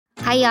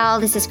Hi, y'all.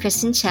 This is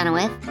Kristen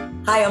Chenoweth.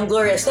 Hi, I'm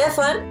Gloria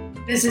Stefan.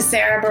 This is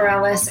Sarah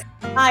Bareilles.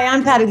 Hi,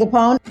 I'm Patti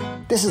LuPone.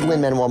 This is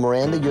Lin-Manuel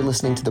Miranda. You're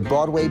listening to the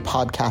Broadway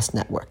Podcast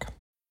Network.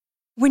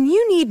 When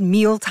you need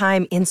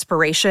mealtime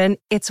inspiration,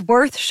 it's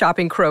worth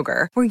shopping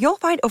Kroger, where you'll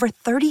find over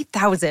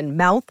 30,000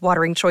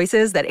 mouth-watering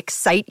choices that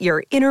excite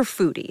your inner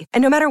foodie.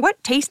 And no matter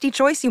what tasty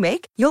choice you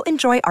make, you'll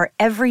enjoy our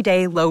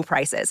everyday low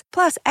prices,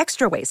 plus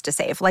extra ways to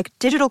save, like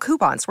digital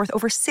coupons worth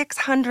over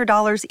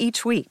 $600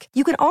 each week.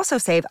 You can also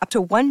save up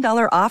to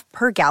 $1 off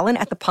per gallon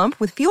at the pump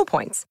with fuel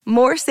points.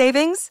 More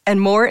savings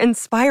and more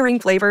inspiring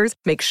flavors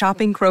make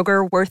shopping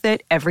Kroger worth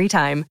it every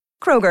time.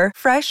 Kroger,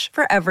 fresh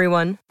for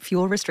everyone.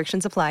 Fuel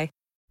restrictions apply.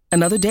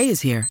 Another day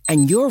is here,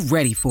 and you're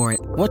ready for it.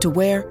 What to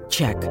wear?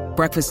 Check.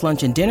 Breakfast,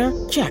 lunch, and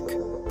dinner? Check.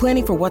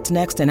 Planning for what's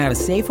next and how to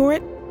save for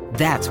it?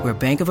 That's where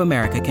Bank of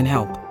America can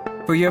help.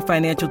 For your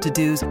financial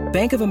to-dos,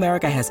 Bank of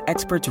America has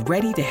experts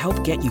ready to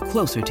help get you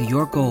closer to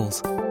your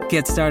goals.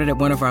 Get started at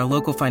one of our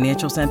local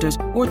financial centers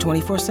or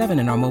 24/7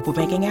 in our mobile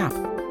banking app.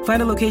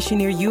 Find a location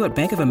near you at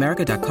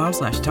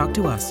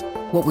bankofamerica.com/talktous.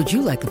 What would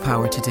you like the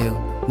power to do?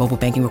 Mobile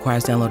banking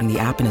requires downloading the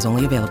app and is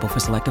only available for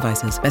select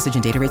devices. Message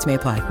and data rates may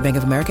apply. Bank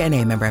of America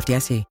N.A., member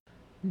FDIC.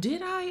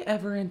 Did I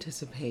ever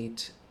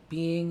anticipate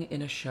being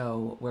in a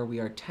show where we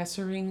are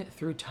tessering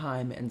through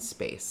time and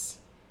space?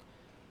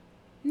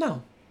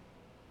 No.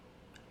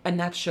 And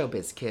that's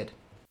showbiz, kid.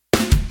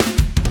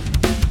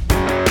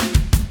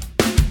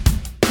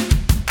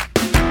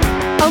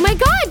 Oh my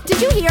God!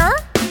 Did you hear?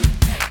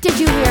 Did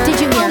you hear?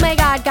 Did you hear? Oh my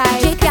God,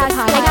 guys! Jake has a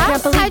podcast. I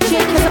can't believe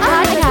Jake has a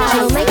podcast.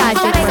 Oh my God,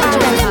 Jake has a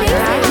podcast. Did you hear?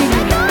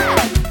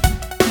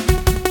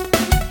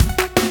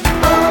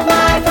 Oh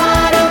my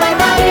God,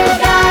 you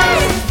guys!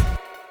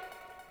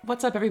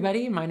 What's up,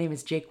 everybody? My name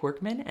is Jake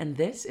Workman, and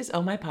this is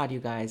Oh My Pod, You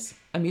Guys,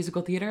 a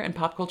musical theater and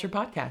pop culture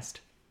podcast.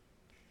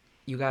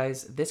 You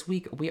guys, this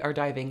week we are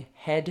diving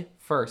head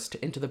first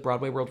into the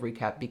Broadway World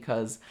Recap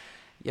because,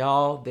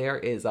 y'all, there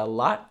is a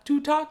lot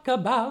to talk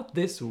about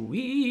this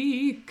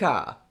week.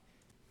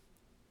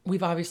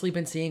 We've obviously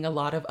been seeing a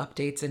lot of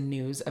updates and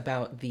news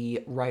about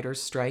the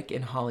writers' strike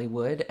in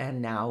Hollywood,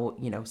 and now,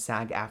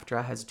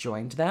 SAG-AFTRA has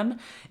joined them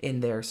in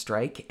their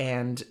strike.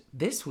 And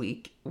this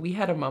week, we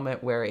had a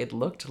moment where it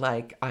looked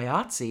like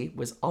IATSE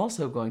was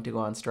also going to go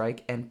on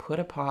strike and put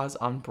a pause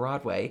on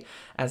Broadway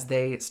as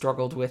they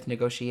struggled with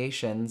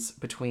negotiations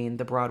between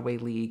the Broadway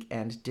League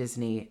and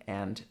Disney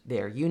and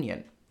their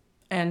union.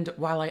 And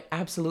while I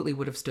absolutely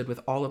would have stood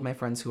with all of my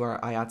friends who are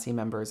IATSE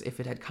members if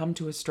it had come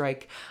to a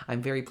strike,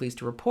 I'm very pleased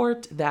to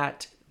report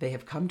that they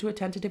have come to a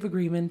tentative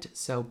agreement,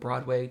 so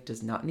Broadway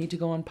does not need to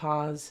go on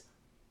pause.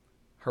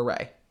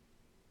 Hooray.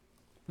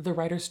 The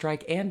writer's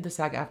strike and the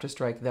SAG-AFTRA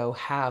strike, though,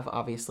 have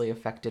obviously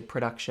affected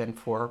production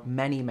for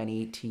many,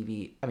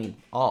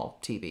 all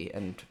TV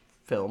and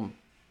film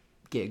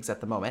gigs at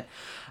the moment.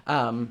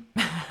 And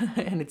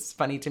it's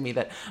funny to me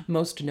that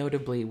most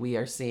notably we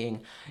are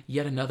seeing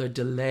yet another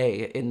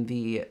delay in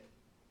the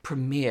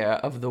premiere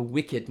of the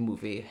Wicked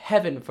movie.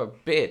 Heaven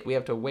forbid we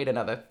have to wait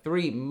another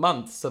 3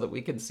 months so that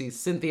we can see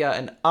Cynthia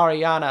and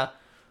Ariana.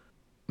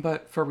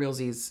 But for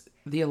realsies,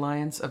 the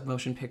Alliance of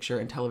Motion Picture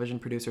and Television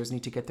Producers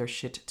need to get their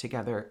shit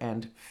together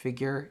and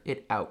figure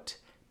it out.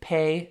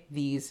 Pay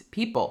these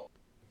people.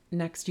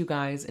 Next, you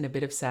guys, in a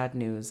bit of sad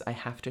news, I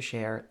have to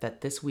share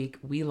that this week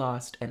we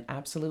lost an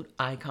absolute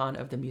icon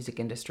of the music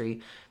industry,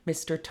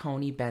 Mr.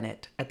 Tony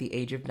Bennett, at the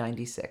age of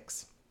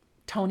 96.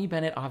 Tony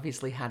Bennett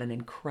obviously had an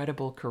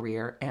incredible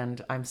career,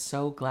 and I'm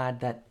so glad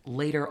that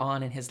later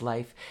on in his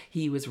life,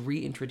 he was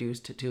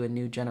reintroduced to a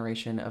new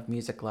generation of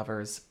music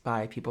lovers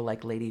by people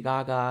like Lady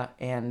Gaga,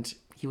 and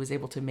he was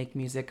able to make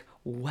music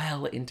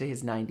well into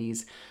his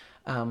 90s.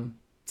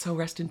 So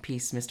rest in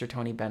peace, Mr.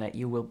 Tony Bennett.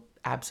 You will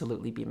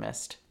absolutely be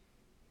missed.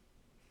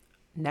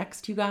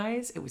 Next, you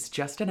guys, it was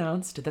just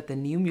announced that the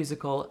new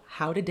musical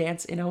How to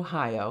Dance in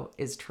Ohio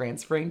is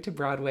transferring to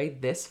Broadway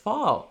this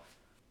fall.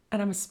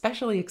 And I'm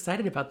especially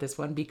excited about this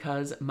one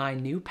because my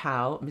new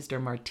pal, Mr.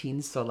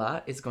 Martin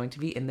Sola, is going to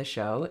be in the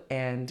show,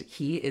 and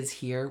he is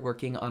here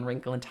working on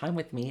Wrinkle in Time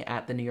with me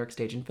at the New York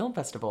Stage and Film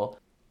Festival.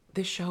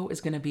 This show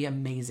is going to be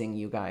amazing,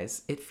 you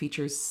guys. It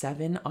features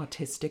 7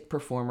 autistic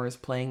performers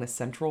playing the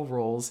central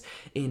roles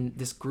in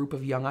this group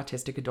of young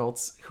autistic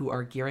adults who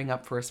are gearing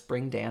up for a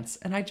spring dance.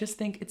 And I just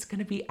think it's going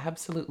to be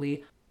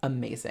absolutely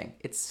amazing.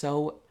 It's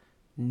so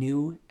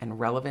new and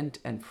relevant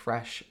and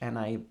fresh. And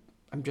I'm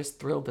just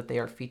thrilled that they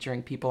are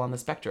featuring people on the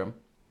spectrum.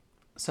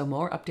 So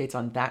more updates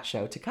on that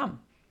show to come.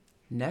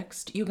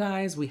 Next, you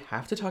guys, we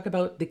have to talk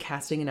about the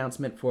casting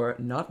announcement for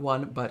not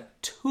one, but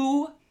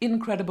 2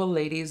 incredible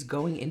ladies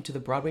going into the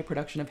Broadway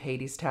production of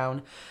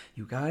Hadestown.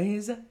 You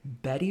guys,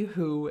 Betty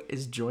Who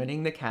is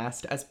joining the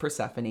cast as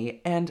Persephone,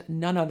 and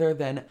none other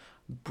than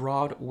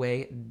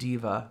Broadway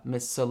diva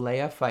Miss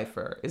Soleil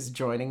Pfeiffer is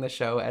joining the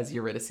show as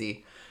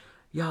Eurydice.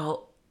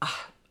 Y'all,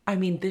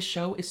 this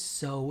show is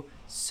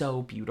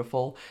so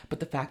beautiful,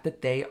 but the fact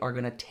that they are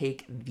going to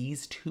take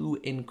these 2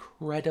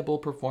 incredible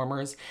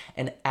performers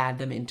and add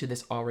them into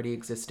this already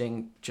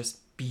existing just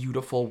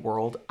beautiful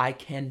world, I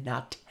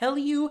cannot tell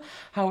you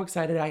how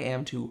excited I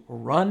am to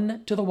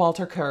run to the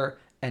Walter Kerr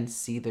and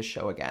see the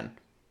show again.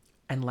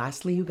 And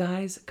lastly, you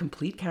guys,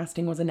 complete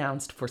casting was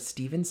announced for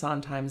Stephen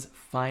Sondheim's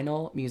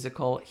final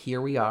musical, Here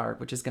We Are,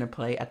 which is going to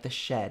play at the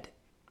Shed.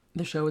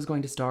 The show is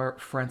going to star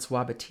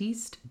Francois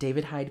Batiste,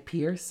 David Hyde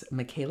Pierce,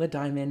 Michaela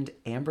Diamond,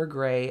 Amber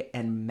Gray,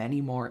 and many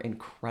more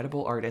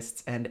incredible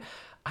artists. And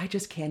I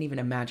just can't even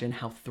imagine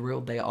how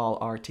thrilled they all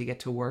are to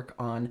get to work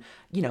on,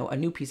 a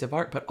new piece of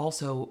art, but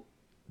also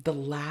the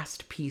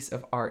last piece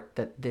of art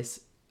that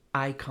this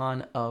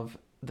icon of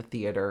the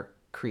theater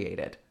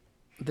created.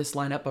 This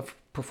lineup of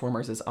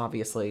performers is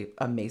obviously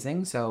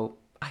amazing, so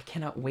I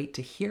cannot wait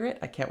to hear it.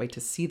 I can't wait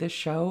to see this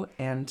show,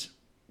 and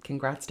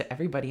congrats to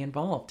everybody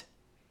involved.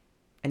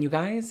 And you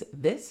guys,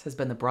 this has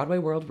been the Broadway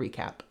World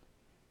Recap.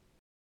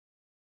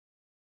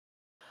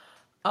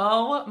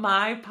 Oh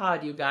my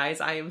pod, you guys.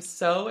 I am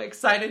so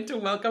excited to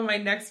welcome my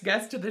next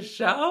guest to the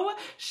show.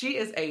 She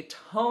is a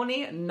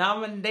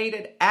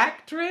Tony-nominated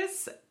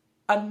actress,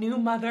 a new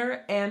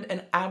mother, and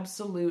an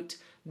absolute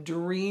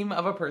dream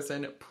of a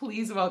person.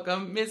 Please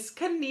welcome Miss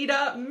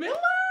Kenita Miller.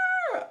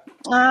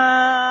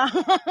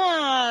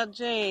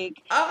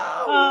 Jake.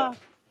 Oh.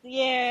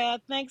 Yeah,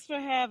 thanks for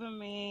having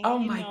me. Oh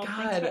my God.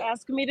 Thanks for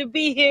asking me to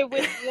be here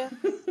with you.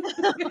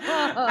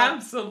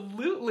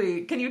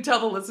 Absolutely. Can you tell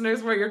the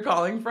listeners where you're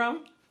calling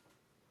from?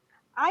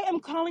 I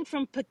am calling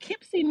from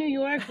Poughkeepsie, New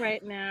York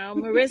right now,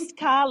 Marist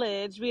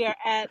College. We are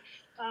at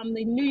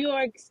the New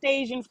York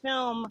Stage and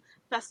Film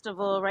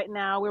Festival right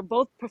now. We're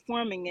both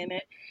performing in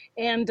it.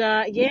 And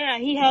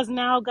he has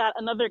now got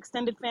another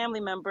extended family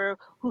member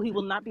who he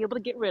will not be able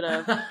to get rid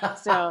of.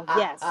 So,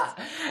 yes.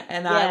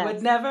 And yes. I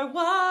would never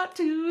want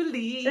to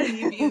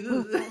leave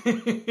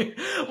you.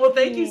 Well,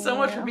 thank you so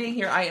much for being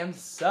here. I am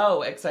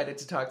so excited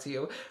to talk to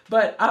you.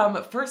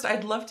 But first,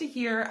 I'd love to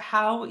hear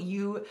how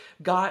you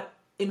got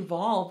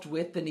involved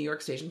with the New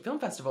York Stage and Film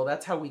Festival.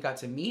 That's how we got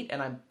to meet,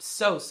 and I'm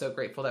so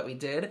grateful that we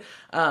did.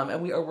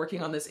 And we are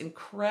working on this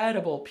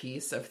incredible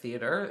piece of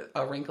theater,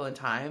 A Wrinkle in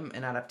Time,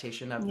 an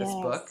adaptation of this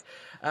book.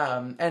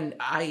 And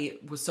I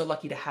was so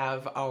lucky to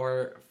have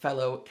our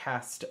fellow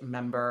cast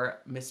member,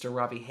 Mr.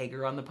 Ravi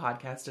Hager, on the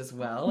podcast as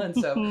well. And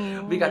so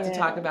we got to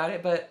talk about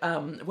it. But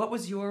what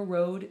was your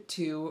road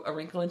to A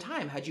Wrinkle in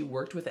Time? Had you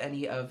worked with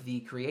any of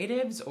the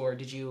creatives, or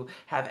did you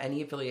have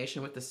any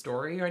affiliation with the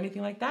story or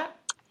anything like that?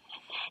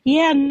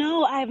 Yeah,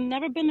 no, I've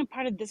never been a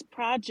part of this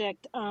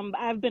project.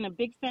 I've been a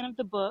big fan of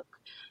the book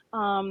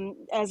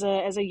as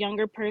a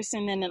younger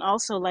person, and then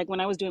also like when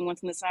I was doing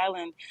Once on This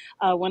Island,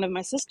 one of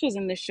my sisters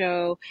in the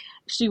show,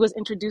 she was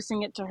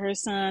introducing it to her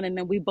son, and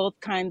then we both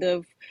kind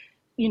of,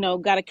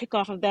 got a kick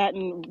off of that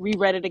and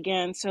reread it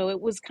again. So it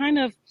was kind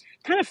of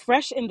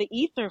fresh in the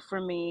ether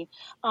for me.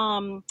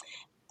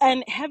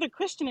 And Heather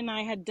Christian and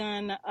I had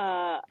done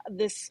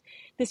this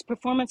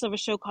performance of a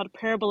show called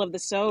Parable of the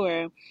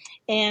Sower,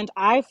 and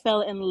I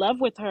fell in love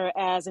with her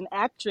as an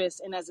actress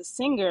and as a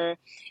singer.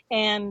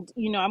 And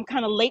I'm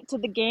kind of late to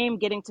the game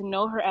getting to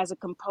know her as a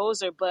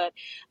composer, but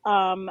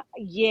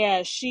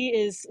she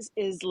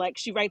is like,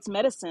 she writes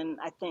medicine,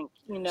 I think.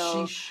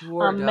 She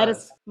sure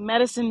does.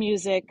 Medicine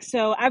music.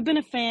 So I've been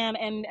a fan,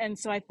 and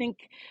so I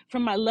think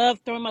from my love,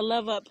 throwing my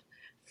love up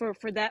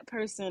for that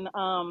person.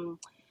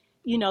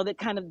 That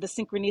kind of the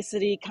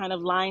synchronicity kind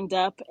of lined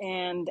up,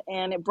 and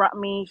it brought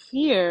me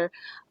here.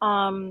 So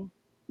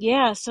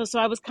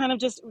I was kind of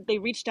just, they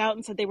reached out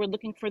and said they were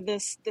looking for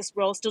this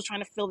role, still trying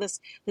to fill this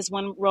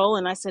one role,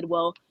 and I said,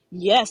 well,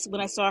 yes.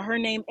 When I saw her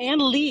name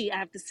and Lee, I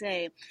have to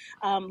say,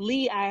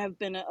 Lee, I have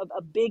been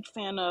a big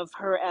fan of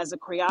her as a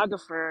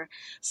choreographer.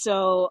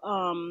 So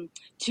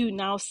to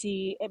now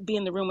be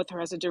in the room with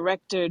her as a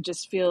director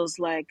just feels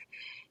like,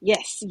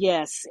 yes,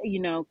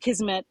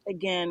 Kismet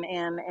again,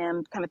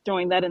 and kind of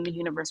throwing that in the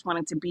universe,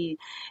 wanting to be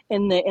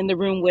in the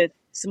room with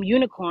some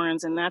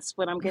unicorns, and that's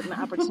what I'm getting the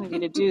opportunity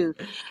to do.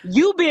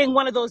 You being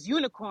one of those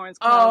unicorns.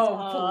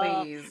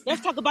 Please.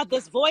 Let's talk about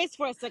this voice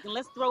for a second.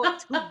 Let's throw it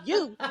to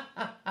you.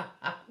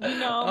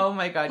 Oh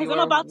my God, you I'm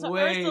are about to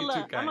way Ursula.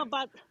 too kind.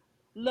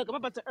 I'm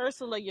about to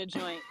Ursula your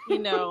joint.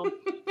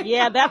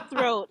 Yeah, that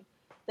throat.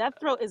 That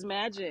throat is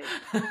magic.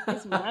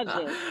 It's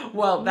magic.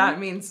 Well, that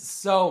means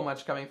so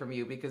much coming from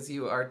you, because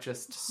you are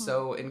just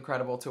so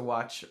incredible to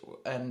watch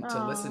and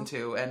to listen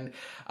to. And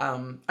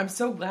I'm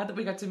so glad that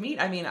we got to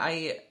meet. I mean,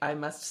 I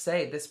must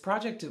say, this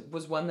project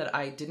was one that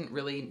I didn't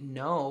really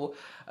know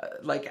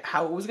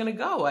how it was going to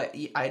go.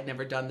 I'd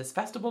never done this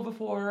festival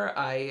before.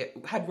 I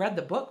had read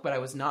the book, but I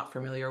was not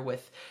familiar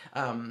with,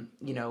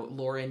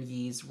 Lauren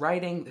Yee's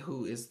writing,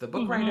 who is the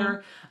book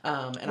writer.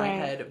 And I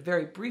had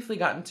very briefly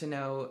gotten to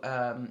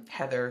know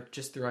Heather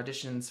just through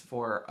auditions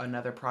for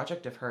another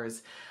project of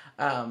hers.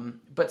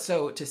 But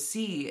so to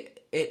see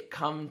it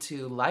come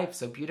to life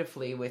so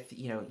beautifully with,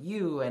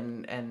 you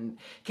and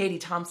Katie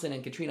Thompson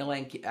and Katrina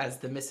Lenk as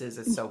the misses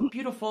is so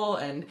beautiful.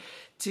 And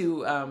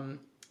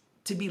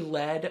to be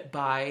led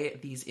by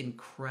these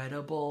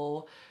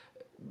incredible,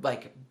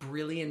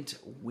 brilliant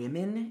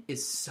women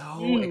is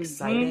so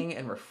exciting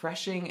and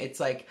refreshing. It's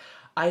like,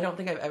 I don't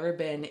think I've ever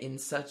been in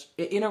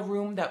a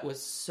room that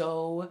was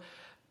so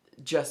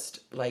just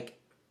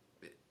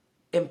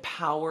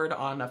empowered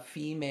on a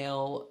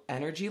female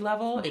energy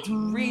level. It's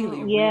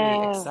really,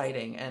 really Yes.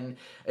 exciting. And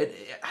it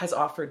has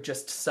offered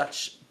just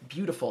such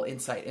beautiful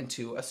insight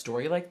into a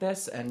story like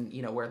this, and,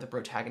 you know, where the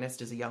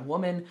protagonist is a young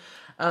woman.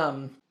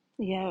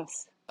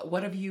 Yes.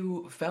 What have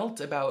you felt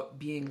about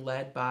being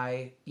led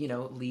by, you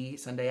know, Lee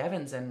Sunday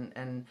Evans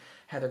and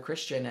Heather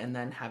Christian, and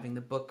then having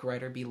the book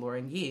writer be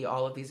Lauren Yee,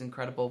 all of these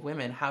incredible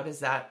women? How does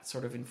that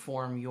sort of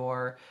inform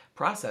your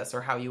process,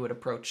 or how you would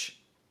approach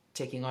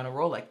taking on a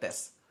role like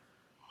this?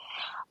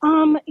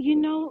 You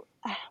know,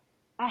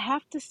 I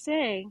have to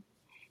say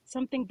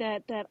something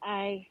that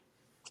I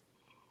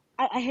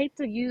hate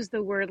to use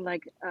the word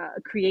like a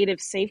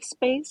creative safe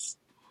space,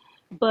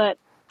 but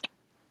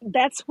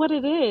that's what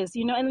it is,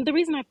 you know. And the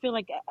reason I feel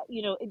like,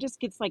 you know, it just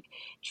gets like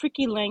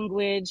tricky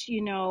language,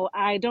 you know.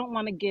 I don't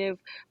want to give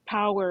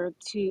I don't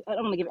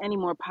want to give any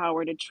more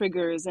power to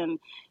triggers and,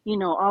 you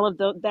know, all of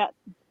that,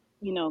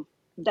 you know,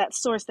 that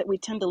source that we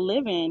tend to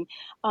live in.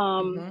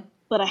 Um, Mm-hmm.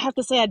 but I have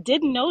to say, I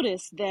did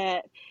notice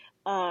that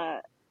uh,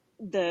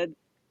 the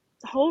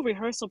whole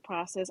rehearsal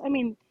process, I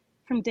mean,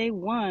 from day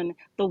one,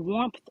 the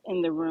warmth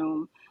in the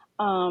room.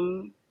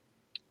 Um,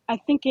 I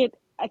think,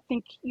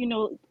 you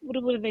know, what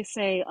do they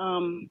say?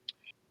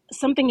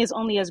 Something is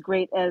only as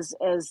great as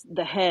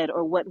the head,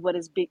 or what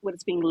it's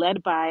being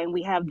led by. And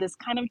we have this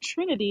kind of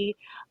trinity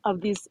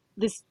of this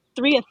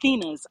three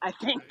Athenas, I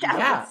think I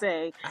would Yeah,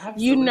 say,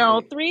 you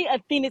know, absolutely. three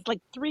Athenas,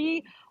 like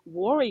three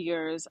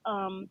warriors.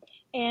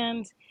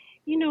 And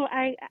you know,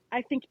 I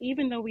think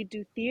even though we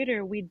do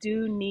theater, we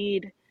do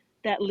need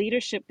that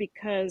leadership,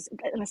 because,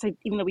 and I say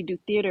even though we do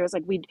theater, it's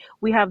like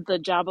we have the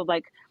job of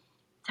like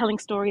telling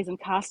stories in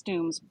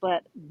costumes,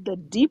 but the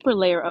deeper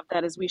layer of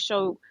that is we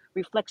show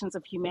reflections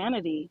of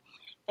humanity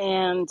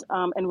and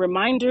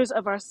reminders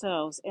of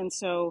ourselves. And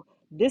so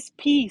this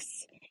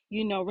piece,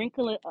 you know,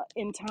 Wrinkle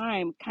in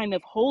Time, kind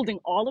of holding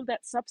all of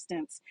that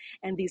substance,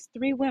 and these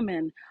three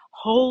women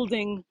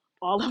holding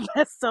all of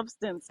that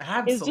substance,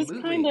 is just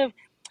kind Absolutely. of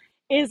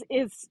is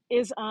it's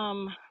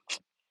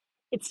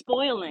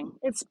spoiling.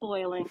 It's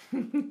spoiling,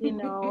 you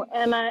know.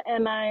 And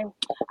I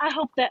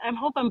hope that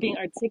I'm being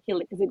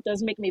articulate, because it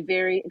does make me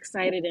very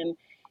excited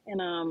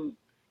and um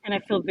and I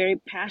feel very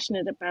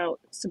passionate about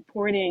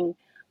supporting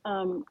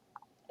um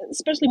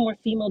especially more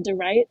female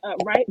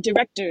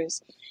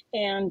directors,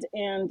 and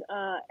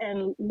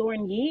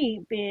Lauren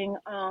Yee being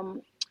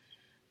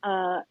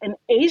an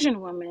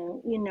Asian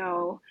woman, you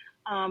know,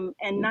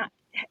 and not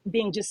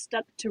being just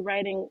stuck to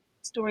writing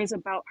stories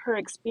about her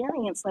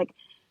experience, like,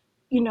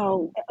 you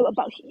know,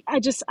 about,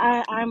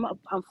 I'm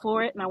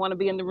for it, and I want to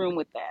be in the room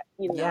with that,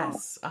 you know.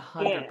 Yes,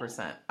 Yeah.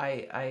 100%.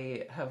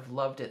 I have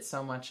loved it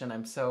so much, and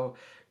I'm so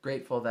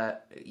grateful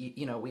that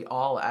you know, we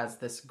all as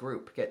this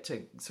group get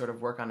to sort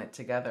of work on it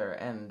together.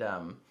 And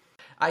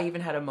I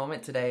even had a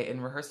moment today in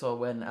rehearsal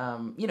when,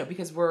 you know,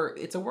 because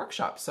it's a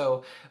workshop,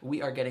 so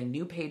we are getting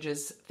new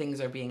pages,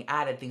 things are being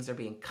added, things are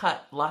being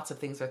cut, lots of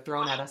things are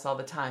thrown at us all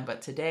the time.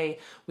 But today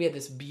we had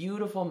this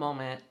beautiful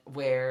moment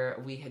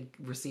where we had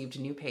received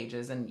new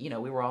pages, and, you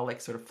know, we were all like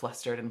sort of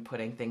flustered and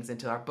putting things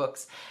into our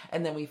books.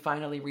 And then we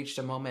finally reached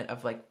a moment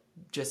of like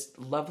just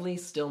lovely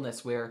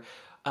stillness where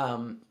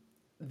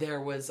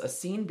there was a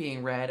scene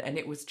being read, and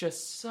it was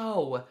just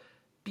so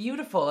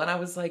beautiful. And I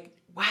was like,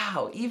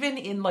 wow, even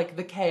in like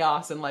the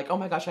chaos and like, oh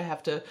my gosh, I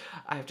have to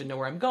know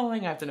where I'm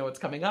going, I have to know what's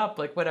coming up,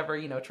 like whatever,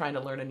 you know, trying to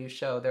learn a new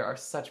show, there are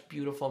such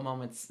beautiful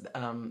moments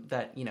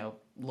that, you know,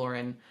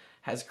 Lauren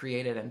has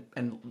created,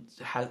 and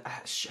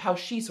how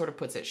she sort of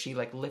puts it, she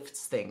like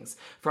lifts things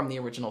from the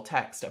original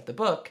text of the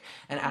book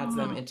and adds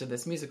them into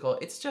this musical.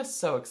 It's just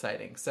so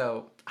exciting.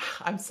 So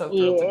I'm so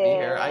thrilled to be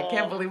here. I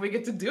can't Yeah. believe we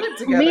get to do it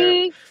together.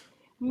 Me,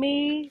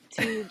 me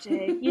too,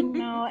 Jake. You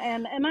know,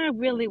 and I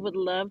really would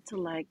love to,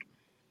 like,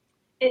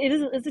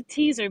 it's a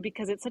teaser,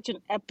 because it's such an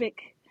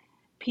epic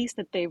piece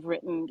that they've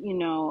written, you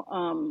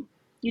know.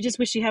 You just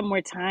wish you had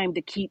more time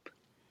to keep,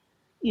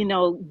 you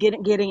know,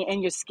 getting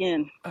in your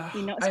skin,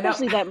 you know, I know.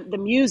 especially that the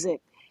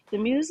music,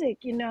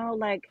 you know,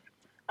 like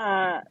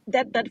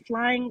that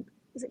flying,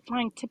 is it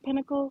Flying to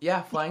Pinnacle?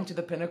 Yeah, Flying to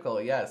the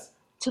Pinnacle, yes.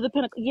 To the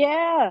Pinnacle.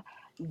 Yeah.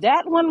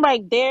 That one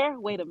right there.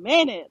 Wait a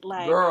minute.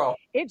 Like, Girl.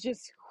 it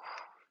just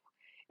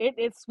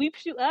it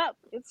sweeps you up.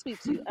 It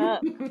sweeps you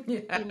up,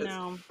 you Yes.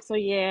 know. So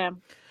yeah.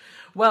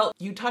 Well,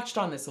 you touched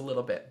on this a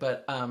little bit,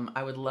 but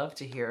I would love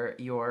to hear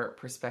your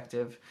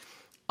perspective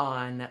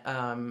on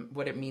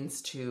what it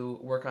means to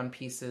work on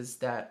pieces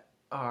that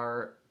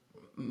are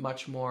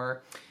much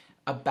more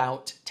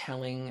about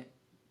telling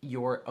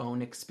your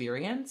own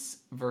experience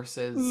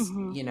versus,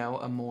 Hmm. you know,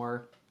 a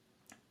more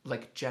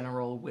like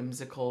general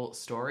whimsical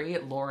story.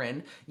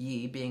 Lauren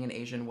Yee, being an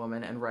Asian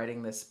woman and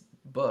writing this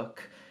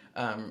book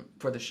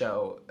for the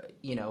show,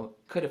 you know,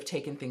 could have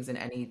taken things in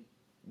any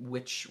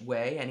which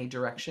way, any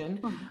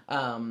direction.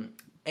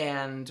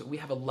 And we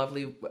have a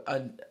lovely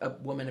a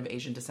woman of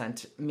Asian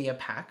descent, Mia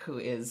Pak, who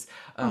is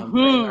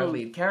playing our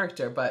lead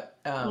character. But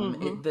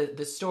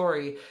the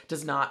story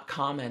does not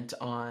comment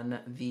on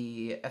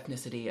the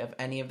ethnicity of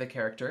any of the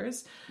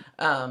characters.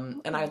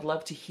 And I'd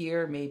love to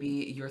hear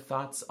maybe your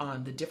thoughts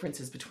on the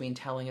differences between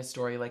telling a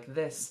story like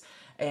this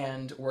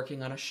and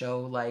working on a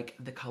show like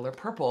The Color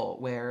Purple,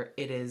 where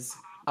it is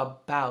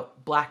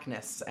about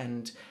Blackness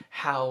and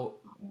how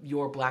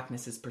your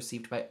Blackness is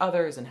perceived by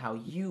others and how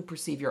you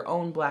perceive your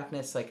own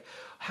Blackness. Like,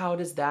 how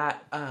does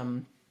that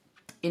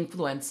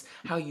influence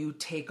how you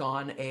take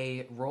on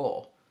a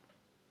role?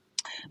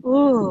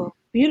 Ooh,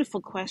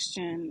 beautiful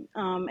question.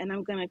 And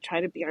I'm going to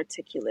try to be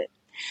articulate.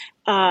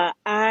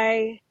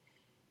 I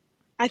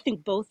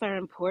think both are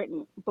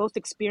important. Both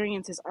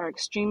experiences are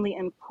extremely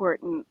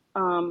important.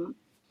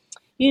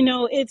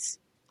 It's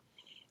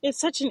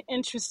such an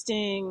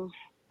interesting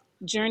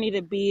journey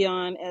to be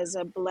on as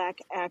a Black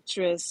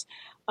actress,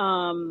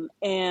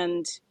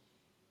 and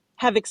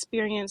have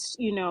experienced,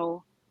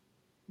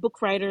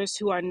 book writers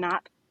who are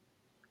not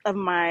of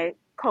my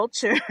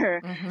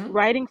culture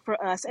writing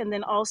for us, and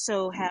then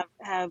also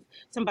have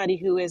somebody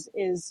who is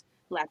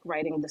Black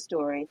writing the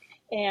story.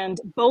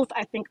 And both,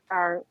 I think,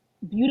 are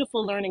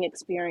beautiful learning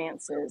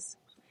experiences.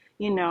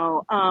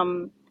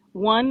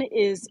 One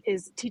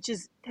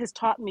has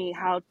taught me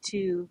how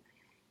to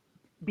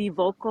be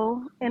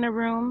vocal in a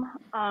room,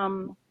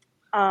 and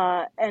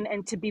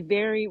to be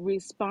very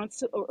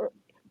responsible, or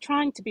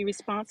trying to be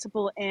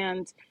responsible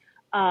and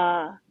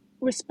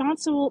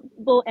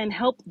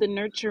help the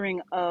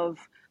nurturing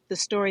of the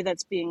story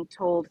that's being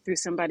told through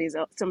somebody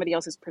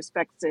else's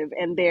perspective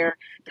and their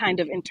kind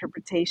of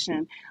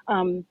interpretation.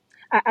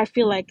 I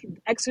feel like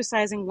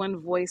exercising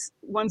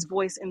one's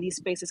voice in these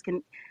spaces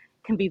can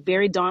be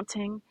very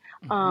daunting.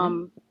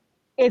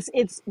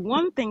 It's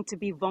one thing to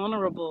be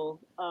vulnerable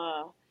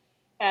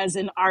as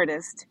an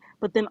artist,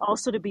 but then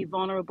also to be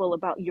vulnerable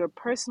about your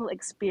personal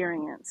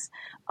experience.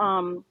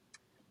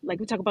 Like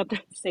we talk about the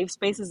safe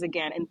spaces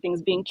again and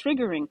things being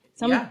triggering.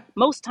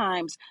 Most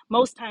times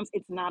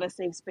it's not a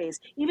safe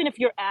space. Even if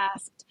you're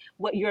asked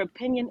what your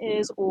opinion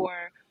is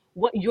or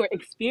what your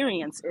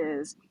experience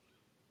is,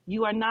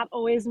 you are not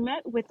always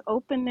met with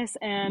openness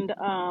and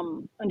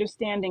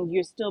understanding.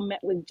 You're still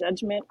met with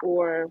judgment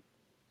or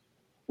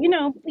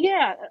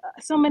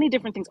so many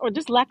different things, or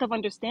just lack of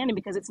understanding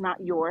because it's not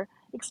your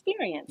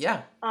experience.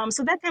 Yeah.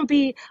 So that can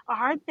be a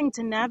hard thing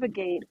to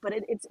navigate, but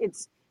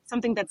it's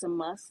something that's a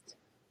must,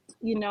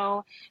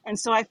 And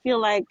so I feel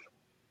like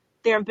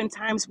there have been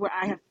times where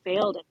I have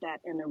failed at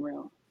that in a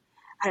room.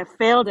 I have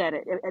failed at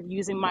it, at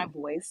using my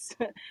voice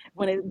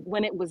when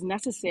it was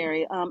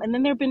necessary. And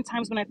then there have been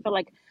times when I feel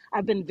like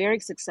I've been very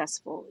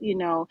successful,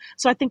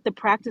 So I think the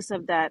practice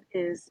of that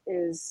is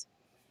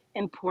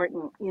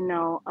important,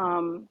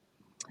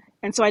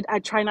 And so I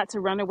try not to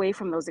run away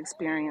from those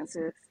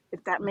experiences,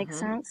 if that makes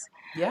sense.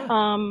 Yeah.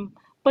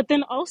 But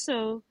then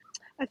also,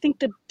 I think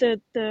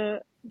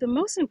the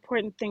most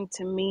important thing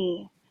to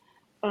me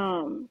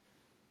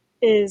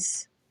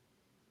is,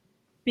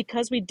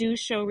 because we do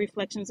show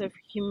reflections of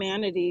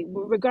humanity,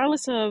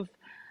 regardless of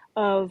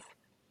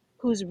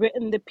who's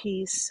written the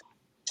piece,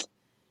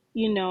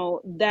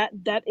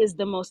 that is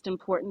the most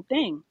important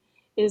thing,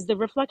 is the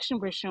reflection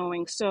we're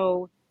showing.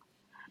 So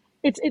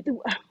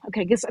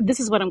okay, I guess this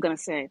is what I'm going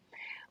to say.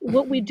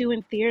 What we do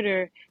in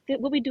theater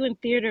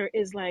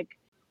is like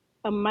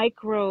a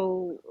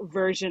micro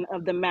version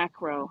of the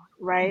macro,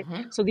 right?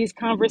 So these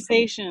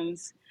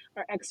conversations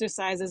are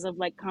exercises of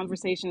like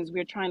conversations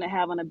we're trying to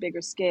have on a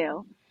bigger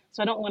scale.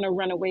 So I don't want to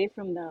run away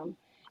from them.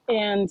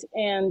 And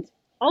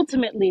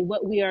ultimately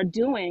what we are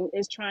doing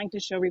is trying to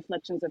show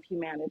reflections of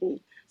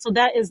humanity. So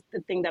that is the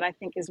thing that I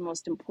think is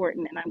most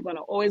important. And I'm going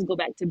to always go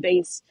back to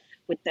base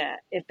with that,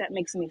 if that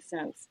makes any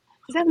sense.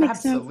 Does that make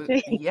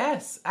sense?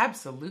 Yes,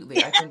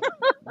 absolutely. I think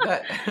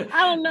that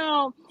I don't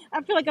know.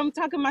 I feel like I'm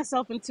talking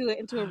myself into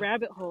a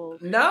rabbit hole.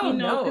 No.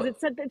 Because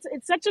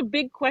it's such a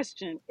big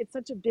question. It's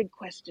such a big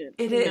question.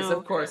 It is,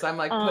 of course. I'm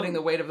like putting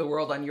the weight of the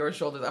world on your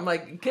shoulders. I'm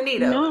like,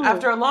 Kenita,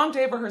 after a long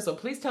day of rehearsal,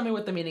 please tell me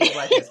what the meaning of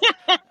life is.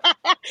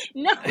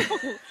 No.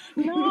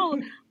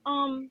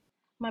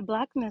 My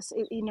Blackness,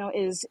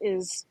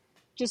 is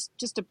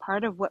just a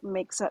part of what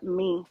makes up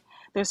me.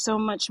 There's so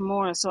much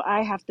more. So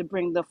I have to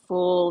bring the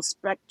full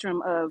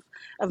spectrum of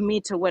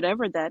me to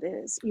whatever that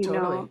is,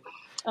 Totally.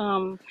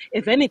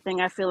 If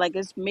anything, I feel like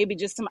it's maybe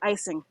just some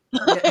icing.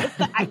 It's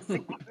the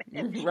icing on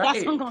it. Right.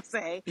 That's what I'm gonna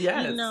say.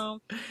 Yes.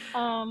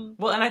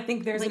 Well, and I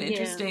think there's an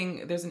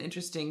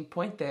interesting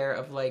point there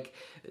of like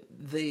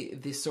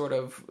the sort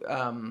of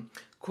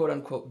quote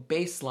unquote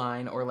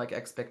baseline or like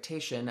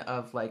expectation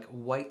of like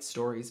white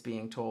stories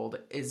being told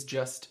is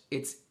just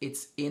it's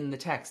in the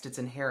text. It's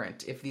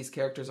inherent. If these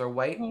characters are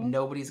white,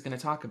 nobody's going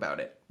to talk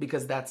about it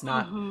because that's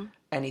not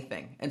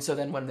anything. And so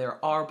then when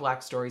there are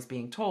Black stories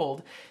being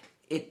told,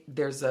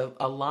 there's a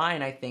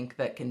line, I think,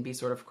 that can be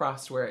sort of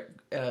crossed where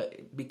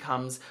it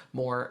becomes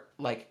more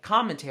like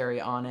commentary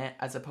on it,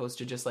 as opposed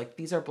to just like,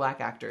 these are Black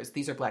actors,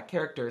 these are Black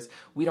characters.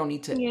 We don't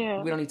need to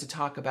Yeah.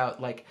 talk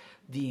about like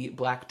the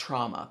Black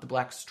trauma, the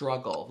Black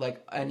struggle,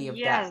 like any of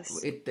that.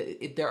 Yes.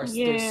 There's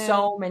Yeah.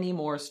 so many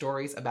more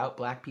stories about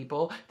Black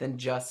people than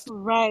just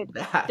Right.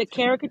 that. The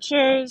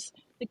caricatures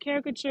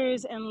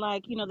and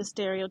like, the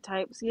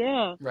stereotypes.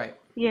 Yeah. Right.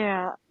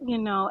 Yeah,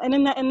 and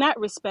in that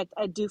respect,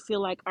 I do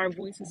feel like our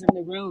voices in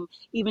the room,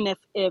 even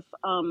if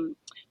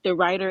the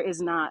writer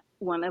is not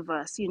one of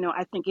us,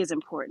 I think is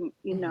important.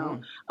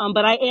 Mm-hmm.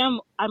 But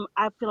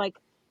I feel like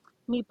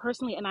me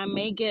personally, and I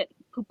may get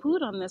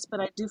poo-pooed on this, but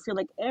I do feel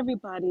like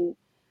everybody,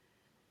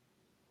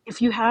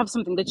 if you have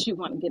something that you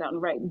want to get out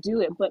and write,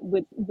 do it, but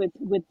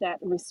with that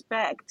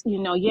respect,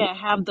 yeah,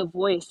 have the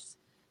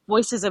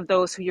voices of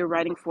those who you're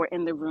writing for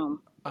in the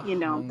room. A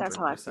That's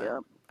how I 100%.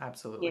 feel.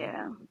 Absolutely.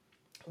 Yeah.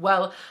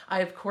 Well, I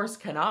of course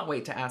cannot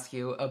wait to ask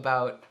you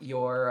about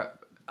your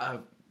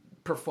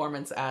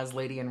performance as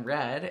Lady in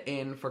Red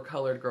in For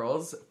Colored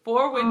Girls,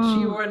 for which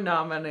you were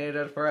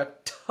nominated for a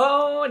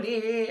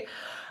Tony.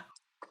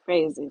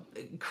 Crazy.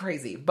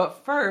 Crazy.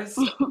 But first,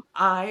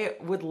 I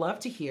would love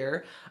to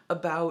hear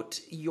about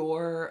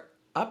your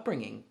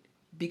upbringing,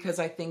 because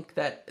I think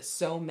that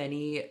so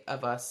many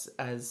of us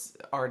as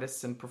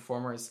artists and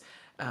performers,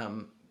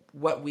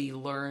 what we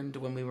learned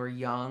when we were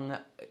young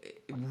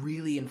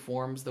really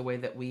informs the way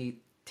that we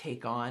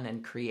take on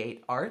and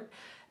create art.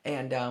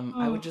 And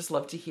I would just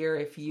love to hear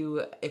if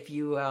you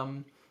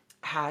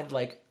had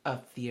like a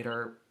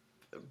theater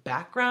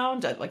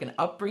background, like an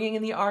upbringing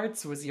in the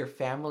arts. Was your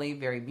family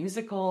very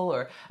musical?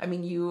 Or, I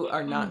mean, you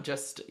are not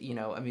just,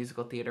 a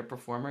musical theater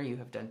performer. You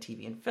have done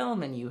TV and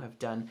film, and you have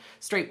done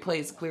straight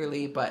plays,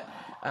 clearly, but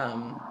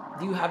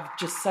you have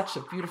just such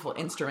a beautiful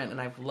instrument,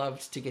 and I've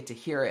loved to get to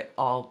hear it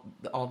all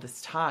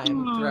this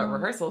time throughout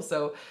rehearsal.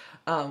 So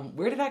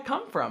where did that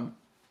come from?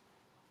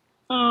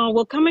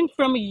 Well, coming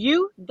from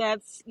you,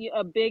 that's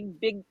a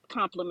big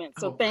compliment.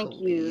 So Oh, thank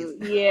please. you.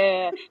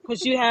 Yeah,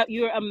 because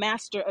you're a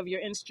master of your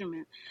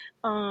instrument.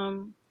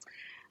 Um,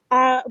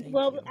 Thank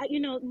well,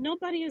 you.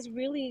 nobody is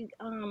really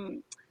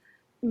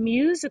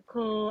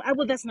musical.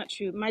 Well, that's not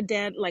true. My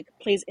dad like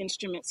plays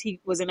instruments. He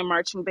was in a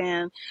marching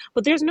band,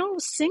 but there's no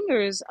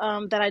singers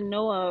that I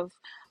know of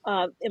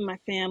in my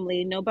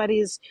family.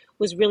 Nobody's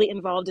was really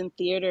involved in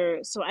theater,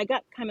 so I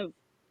got kind of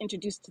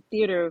introduced to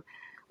theater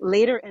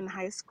later in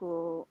high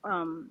school.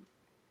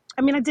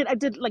 I mean, I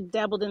did like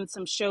dabbled in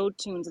some show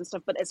tunes and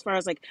stuff, but as far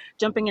as like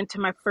jumping into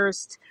my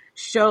first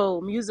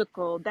show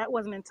musical, that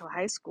wasn't until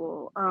high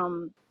school.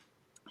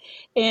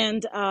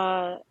 And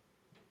I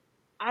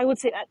would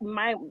say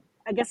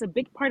I guess a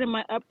big part of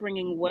my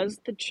upbringing was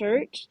the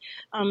church,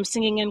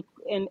 singing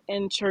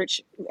in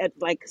church at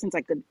like since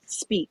I could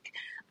speak.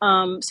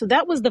 So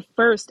that was the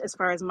first as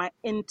far as my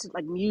into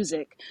like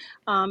music,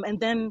 and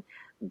then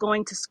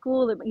going to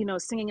school,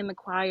 singing in the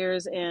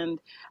choirs, and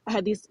I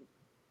had these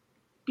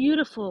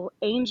beautiful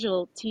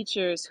angel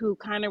teachers who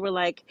kind of were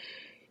like,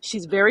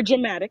 she's very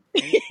dramatic,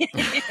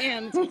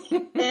 and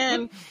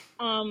and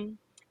um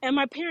and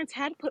my parents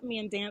had put me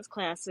in dance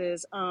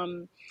classes,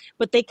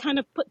 but they kind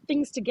of put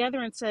things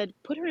together and said,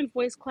 put her in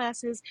voice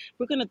classes.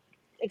 We're going to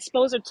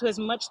expose her to as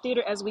much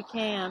theater as we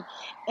can.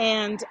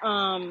 And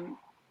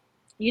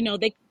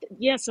they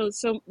yeah,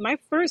 so my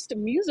first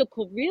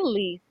musical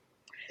really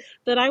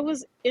that I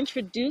was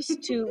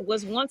introduced to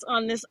was Once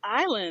on This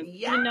Island.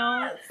 Yes.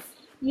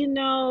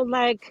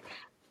 Like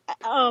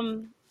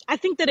I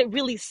think that it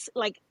really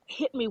like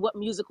hit me what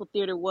musical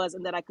theater was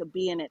and that I could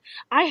be in it.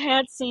 I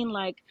had seen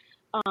like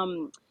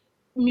um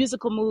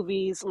musical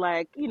movies,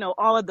 like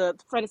all of the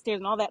Fred Astaire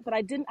and all that, but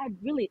I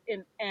really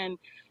and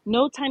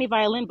no Tiny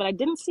Violin, but I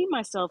didn't see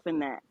myself in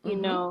that,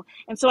 Mm-hmm.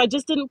 and so I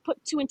just didn't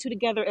put two and two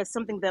together as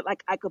something that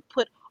like I could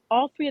put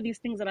all three of these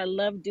things that I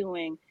love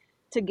doing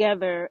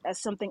together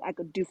as something I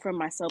could do for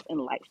myself in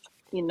life,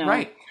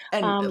 Right.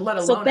 And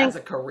let so alone as thank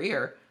a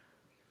career.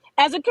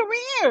 as a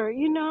career,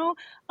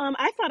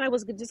 I thought I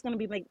was just going to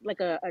be like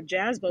a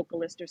jazz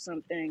vocalist or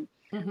something,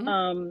 Mm-hmm.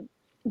 um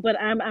but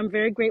I'm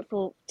very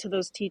grateful to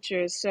those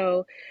teachers.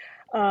 So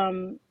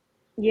um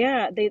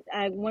yeah,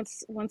 I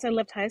once I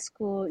left high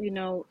school,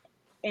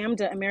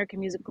 AMDA, American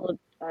Musical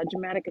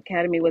Dramatic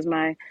Academy, was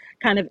my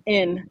kind of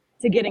in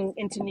to getting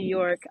into New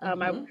York. I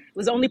Mm-hmm.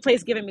 was the only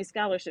place giving me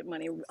scholarship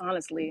money,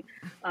 honestly,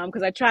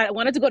 because I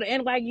wanted to go to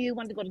NYU,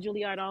 wanted to go to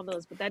Juilliard, all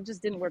those, but that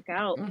just didn't work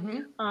out.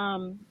 Mm-hmm.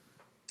 um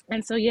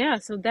and so yeah,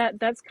 so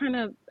that's kind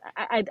of,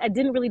 I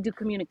didn't really do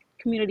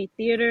community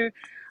theater,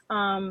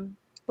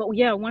 but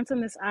yeah, Once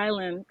on This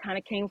Island kind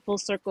of came full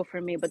circle for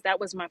me. But that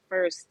was my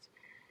first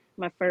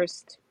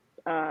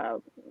uh,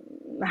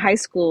 high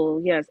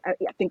school. Yes, I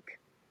think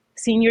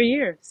senior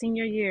year.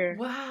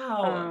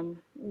 Wow.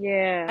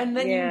 Yeah, And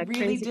then you yeah, really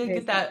crazy, did get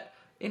crazy. that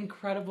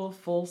incredible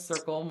full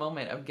circle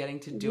moment of getting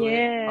to do it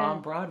Yeah,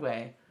 on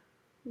Broadway.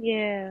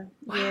 yeah,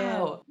 yeah.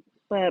 Wow.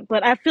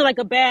 But I feel like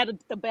a bad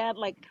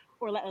like,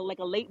 or like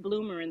a late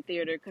bloomer in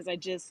theater, because I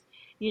just,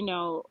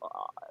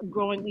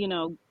 growing,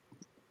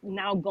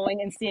 now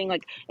going and seeing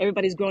like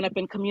everybody's grown up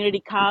in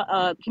community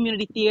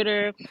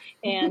theater,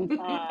 and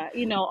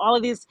all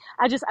of these.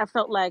 I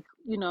felt like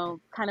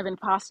kind of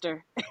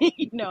imposter,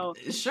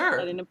 Sure.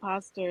 an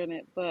imposter in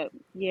it. But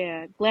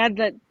yeah, glad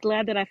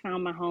that I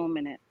found my home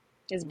in it.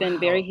 It's been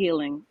very Wow.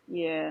 healing.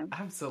 Yeah.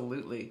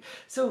 Absolutely.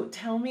 So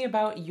tell me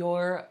about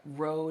your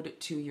road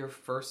to your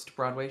first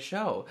Broadway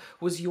show.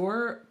 Was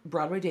your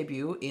Broadway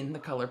debut in The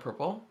Color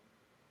Purple?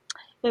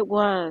 It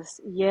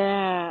was,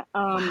 yeah.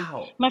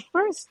 Wow. My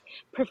first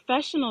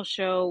professional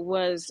show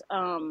was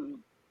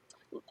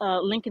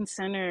Lincoln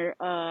Center.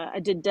 I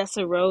did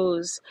Dessa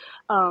Rose,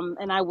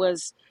 and I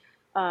was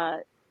uh,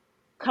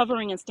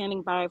 covering and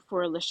standing by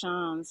for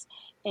LaShawns.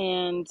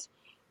 And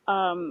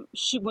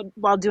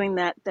while doing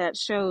that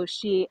show,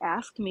 she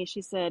asked me.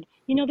 She said,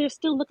 they're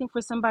still looking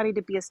for somebody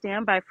to be a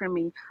standby for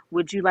me.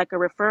 Would you like a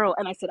referral?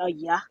 And I said, oh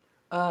yeah,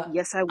 Uh,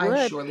 yes, I I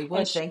would. surely And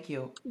would. Thank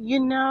you.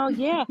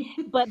 yeah,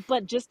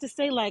 but just to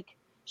say, like,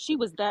 she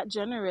was that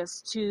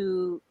generous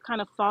to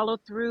kind of follow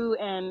through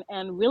and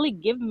really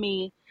give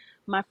me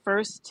my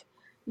first,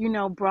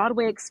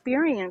 Broadway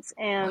experience.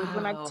 And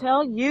when I Wow.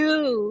 tell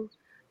you,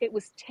 it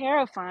was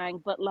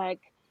terrifying, but like,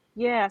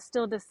 yeah,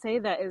 still to say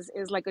that is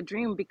like a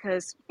dream,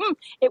 because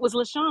it was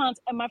LaShawns,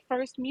 and my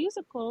first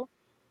musical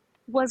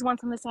was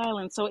Once on This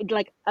Island. So it,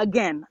 like,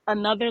 again,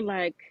 another,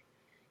 like,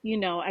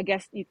 I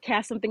guess you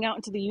cast something out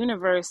into the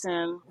universe,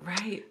 and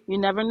Right. you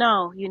never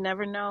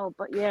know.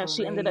 But yeah,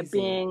 she ended up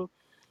Crazy.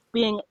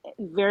 being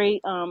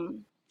very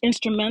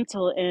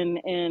instrumental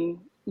in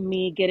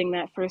me getting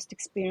that first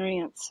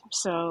experience.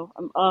 So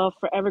I'm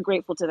forever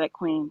grateful to that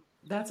queen.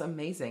 That's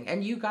amazing.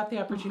 And you got the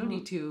opportunity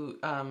Hmm.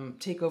 to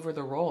take over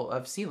the role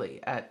of Celie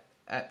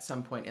at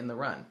some point in the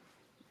run.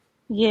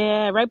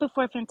 Yeah, right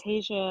before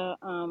Fantasia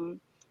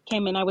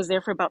came in, I was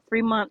there for about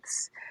 3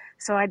 months.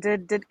 So I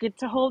did get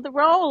to hold the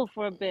role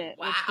for a bit,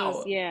 which was,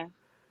 Wow. yeah,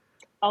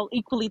 all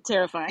equally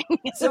terrifying.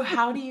 So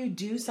how do you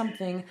do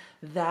something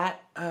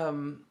that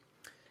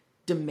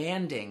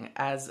demanding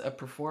as a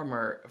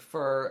performer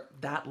for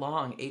that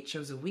long, 8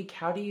 shows a week?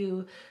 How do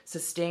you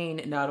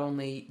sustain not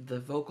only the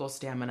vocal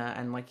stamina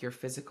and like your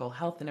physical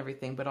health and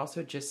everything, but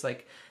also just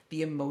like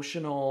the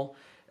emotional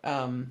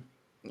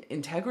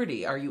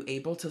integrity? Are you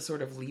able to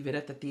sort of leave it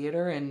at the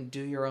theater and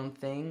do your own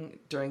thing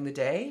during the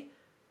day?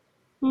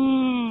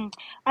 Hmm.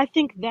 I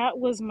think that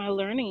was my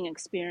learning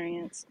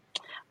experience.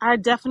 I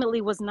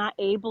definitely was not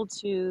able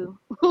to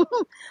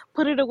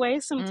put it away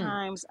Mm,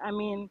 sometimes. I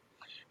mean,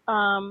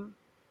 um,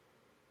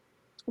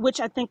 which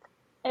I think,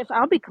 if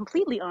I'll be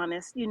completely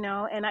honest,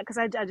 and because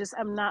I just,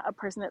 I'm not a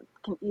person that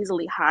can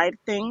easily hide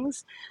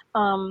things.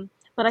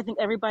 But I think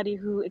everybody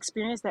who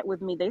experienced that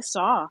with me, they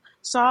saw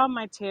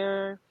my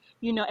terror,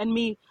 and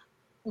me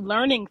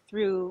learning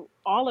through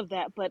all of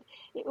that. But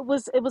it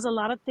was a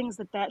lot of things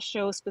that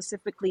show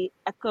specifically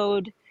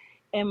echoed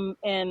in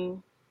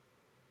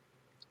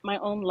my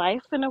own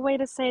life, in a way,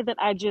 to say that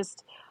I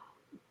just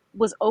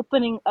was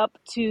opening up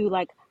to,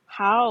 like,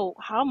 how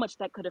much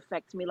that could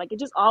affect me. Like, it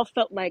just all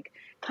felt like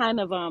kind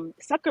of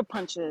sucker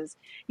punches,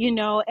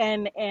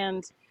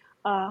 and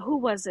who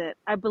was it?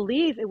 I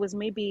believe it was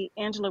maybe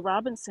Angela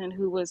Robinson,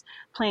 who was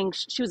playing.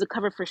 She was a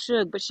cover for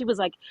Suge, but she was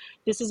like,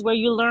 "This is where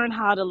you learn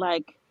how to,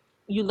 like,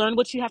 you learn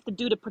what you have to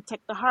do to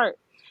protect the heart."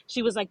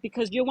 She was like,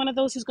 "Because you're one of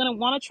those who's gonna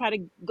want to try to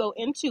go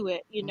into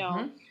it,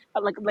 mm-hmm.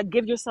 like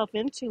give yourself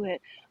into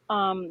it."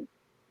 Um,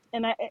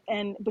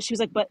 but she was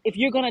like, but if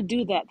you're gonna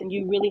do that, then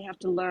you really have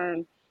to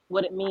learn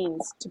what it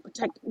means to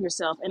protect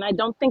yourself. And I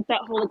don't think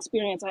that whole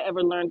experience, I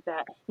ever learned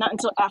that, not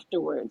until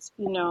afterwards.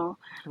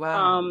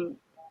 Wow. um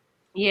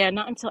yeah,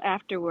 not until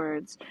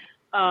afterwards.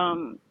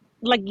 um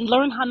like, you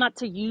learn how not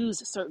to use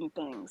certain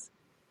things,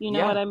 you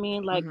know what Yeah. I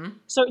mean, like Mm-hmm.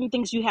 certain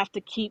things you have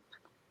to keep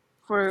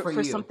for For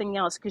you. something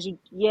else, because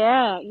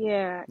yeah,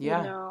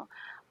 Yeah.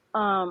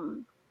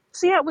 um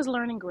so yeah, it was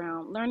learning,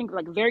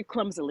 like, very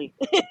clumsily.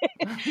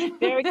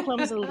 Very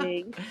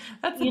clumsily,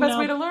 That's the you best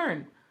way know to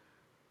learn.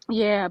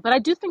 Yeah, but I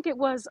do think it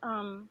was,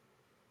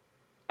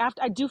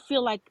 after, I do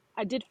feel like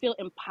I did feel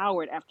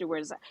empowered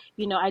afterwards.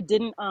 I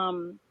didn't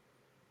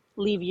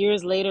leave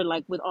years later,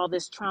 like, with all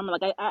this trauma.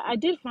 Like, I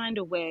did find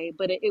a way,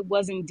 but it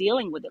wasn't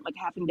dealing with it, like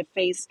having to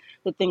face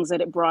the things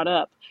that it brought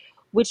up,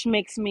 which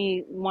makes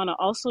me want to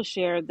also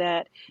share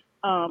that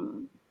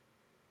um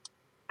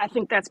I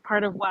think that's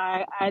part of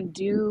why I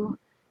do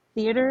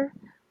theater.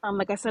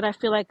 Like I said, I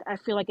feel like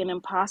an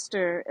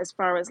imposter, as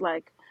far as,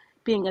 like,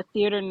 being a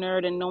theater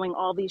nerd and knowing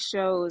all these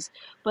shows.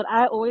 But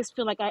I always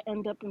feel like I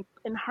end up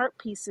in heart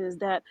pieces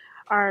that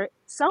are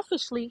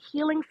selfishly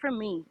healing for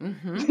me,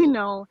 Mm-hmm. you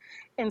know,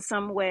 in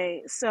some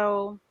way.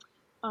 So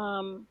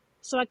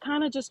I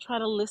kind of just try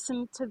to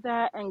listen to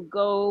that and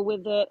go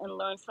with it and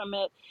learn from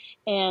it,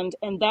 and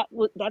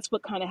that's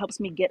what kind of helps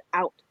me get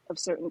out of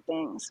certain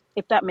things,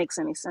 if that makes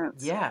any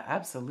sense. Yeah,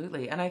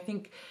 absolutely. And I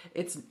think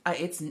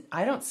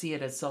I don't see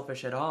it as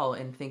selfish at all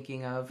in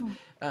thinking of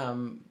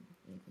um,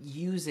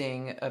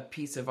 using a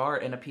piece of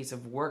art and a piece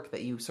of work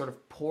that you sort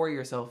of pour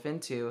yourself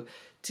into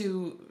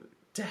to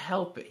to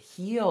help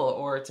heal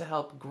or to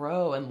help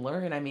grow and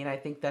learn. I mean, I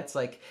think that's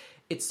like,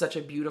 it's such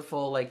a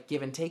beautiful like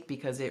give and take,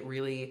 because it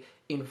really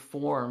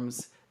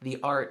informs the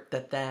art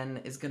that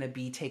then is going to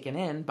be taken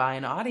in by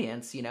an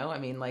audience, you know? I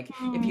mean, like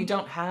if you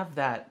don't have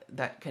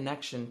that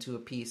connection to a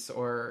piece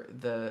or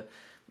the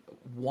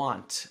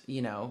want,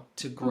 you know,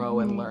 to grow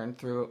and learn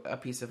through a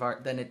piece of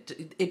art, then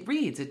it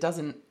reads, it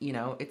doesn't, you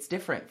know, it's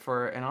different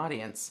for an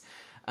audience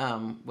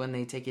when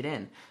they take it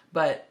in.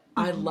 But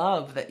I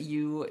love that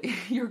your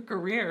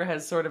career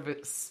has sort of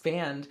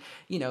spanned,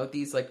 you know,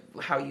 these, like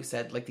how you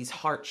said, like these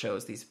heart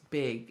shows, these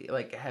big,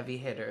 like heavy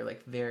hitter,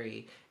 like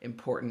very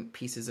important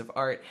pieces of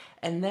art.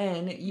 And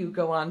then you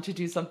go on to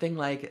do something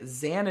like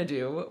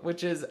Xanadu,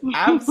 which is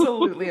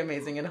absolutely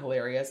amazing and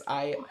hilarious.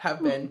 I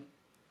have been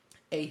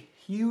a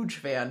huge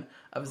fan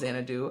of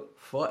Xanadu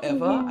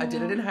forever. I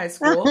did it in high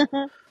school.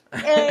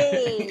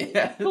 Hey,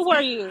 Yes. who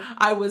were you?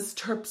 I was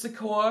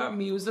Terpsichore,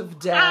 Muse of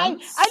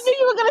Dance. I knew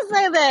you were gonna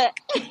say that.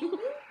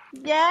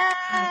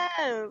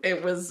 Yes.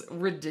 It was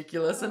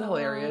ridiculous and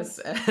hilarious,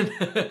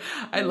 and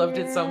I loved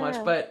it so much.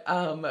 But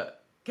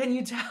can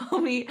you tell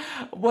me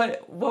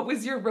what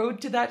was your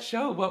road to that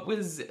show? What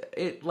was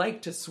it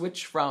like to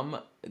switch from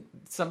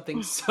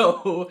something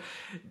so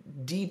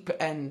deep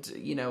and,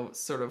 you know,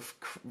 sort of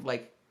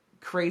like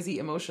crazy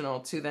emotional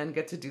to then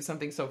get to do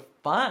something so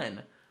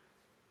fun?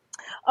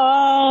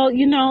 Oh,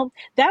 you know,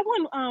 that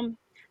one,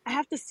 I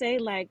have to say,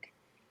 like,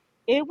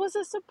 it was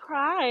a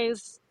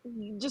surprise,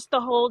 just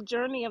the whole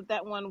journey of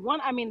that one.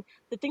 I mean,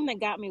 the thing that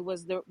got me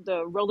was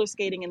the roller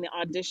skating and the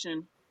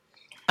audition,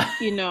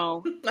 you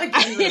know. I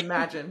can't even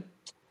imagine.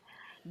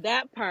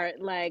 That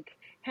part, like,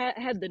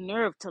 had the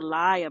nerve to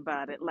lie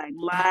about it, like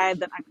lie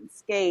that I could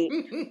skate.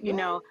 You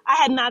know, I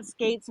had not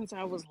skated since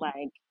I was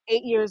like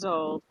 8 years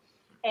old.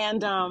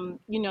 And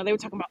you know, they were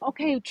talking about,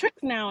 okay,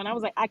 tricks now, and I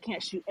was like, I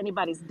can't shoot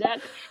anybody's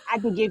duck. I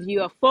can give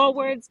you a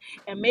forwards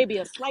and maybe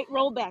a slight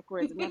roll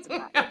backwards, and that's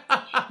about it.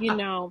 You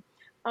know,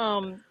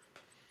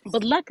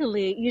 but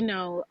luckily, you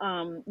know,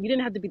 you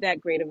didn't have to be that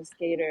great of a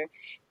skater,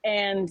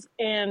 and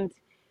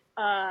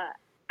I'll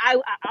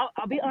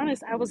be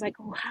honest, I was like,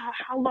 oh,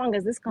 how long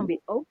is this gonna be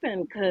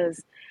open?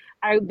 Because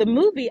the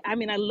movie, I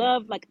mean, I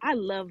love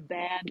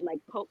bad like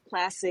pulp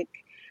classic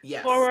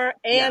Yes. horror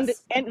and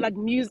Yes. like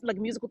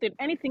musical theater,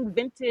 anything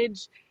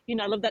vintage. You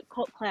know, I love that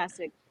cult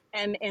classic.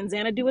 And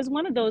Xanadu is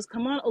one of those.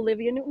 Come on,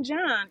 Olivia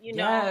Newton-John. You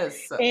know,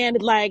 Yes.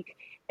 and like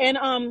and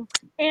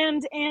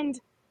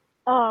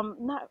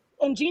not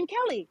and Gene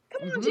Kelly.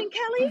 Come on, Gene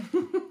Kelly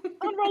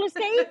on roller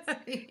skates.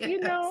 Yes. You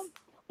know.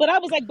 But I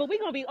was like, but we're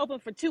gonna be open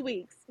for 2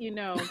 weeks, you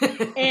know,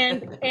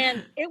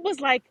 and it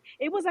was like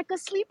a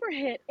sleeper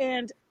hit,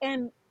 and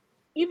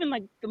even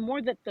like the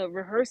more that the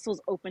rehearsals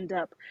opened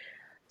up,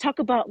 talk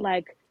about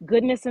like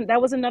goodness, and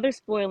that was another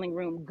spoiling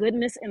room,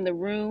 goodness in the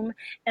room,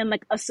 and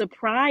like a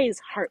surprise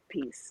heart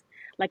piece,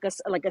 like a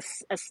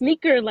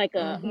sneaker, like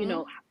a you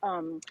know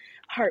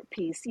heart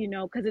piece, you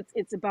know, because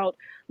it's about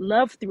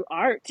love through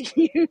art,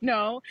 you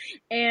know,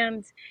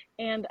 and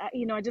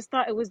you know, I just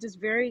thought it was just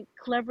very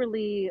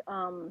cleverly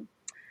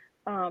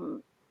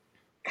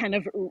kind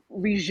of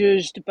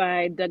rejudged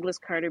by Douglas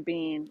Carter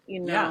Bean, you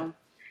know,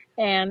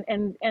 and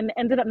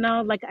ended up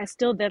now, like, I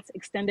still, that's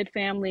extended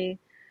family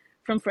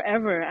from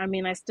forever. I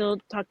mean, I still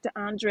talk to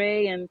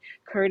Andre and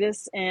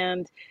Curtis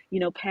and, you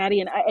know, Patty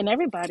and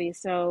everybody.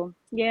 So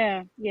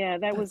yeah,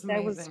 that was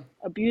amazing.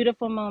 a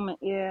beautiful moment.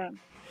 Yeah.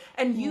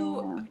 And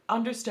you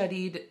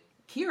understudied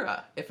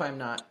Kira, if I'm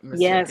not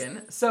Yes.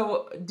 mistaken.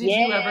 So did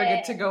you ever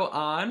get to go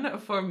on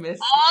for Miss?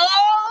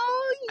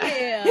 Oh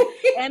yeah.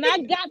 And I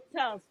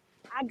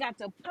got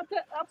to pucker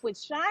up with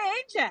Cheyenne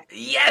Jackson.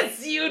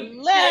 Yes,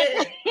 you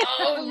did.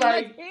 Oh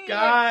my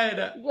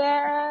God.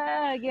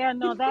 Yeah.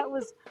 No, that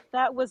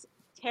was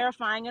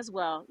terrifying as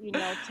well. You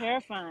know,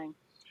 terrifying.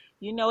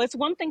 You know, it's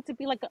one thing to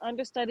be like an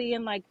understudy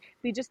and like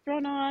be just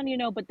thrown on, you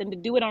know, but then to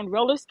do it on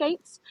roller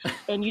skates,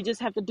 and you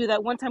just have to do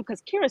that one time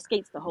because Kira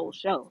skates the whole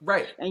show,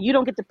 Right? And you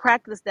don't get to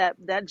practice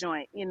that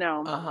joint, you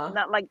know,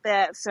 not like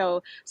that.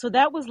 So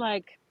that was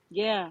like,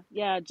 yeah,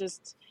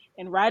 just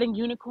and riding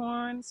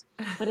unicorns,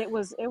 but it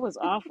was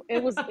awful.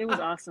 It was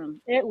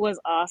awesome. It was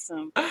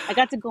awesome. I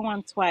got to go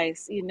on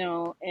twice, you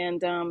know, and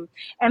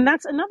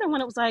that's another one.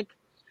 It was like,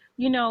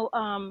 you know,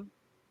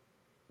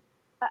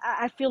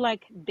 I feel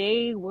like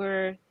they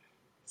were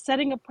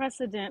setting a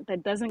precedent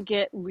that doesn't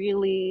get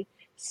really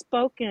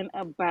spoken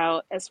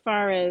about, as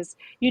far as,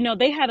 you know,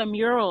 they had a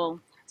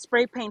mural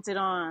spray painted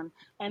on,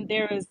 and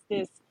there is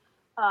this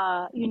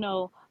you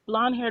know,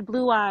 blonde-haired,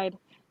 blue-eyed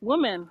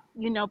woman,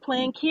 you know,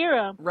 playing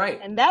Kira, Right.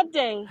 And that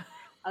day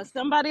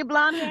somebody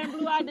blonde-haired and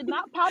blue-eyed did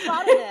not pop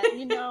out of that,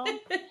 you know.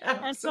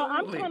 And so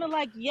I'm kind of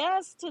like,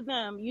 yes to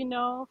them, you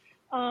know,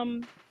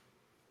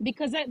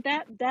 because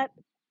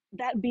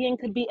that being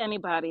could be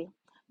anybody,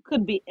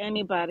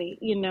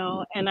 you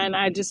know. And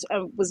I just,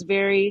 I was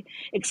very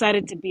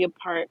excited to be a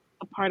part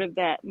of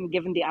that, and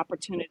given the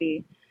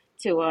opportunity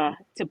to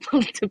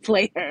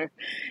play her,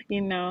 you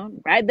know,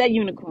 ride that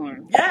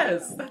unicorn.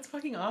 Yes, that's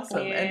fucking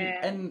awesome. Yeah,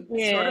 And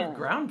yeah. sort of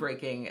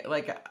groundbreaking.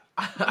 Like,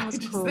 That I was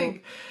just cool.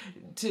 think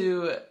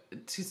to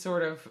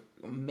sort of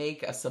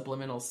make a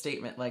subliminal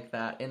statement like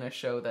that in a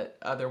show that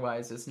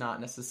otherwise is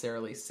not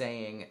necessarily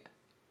saying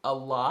a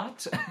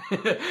lot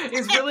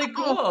is really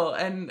cool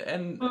and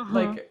Mm-hmm.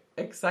 like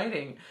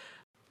exciting.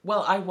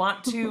 Well, I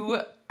want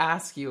to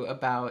ask you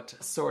about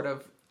sort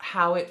of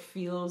how it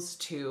feels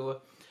to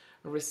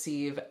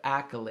receive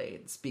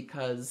accolades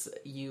because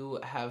you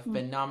have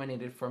been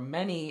nominated for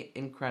many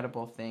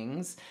incredible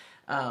things,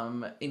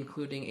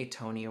 including a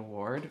Tony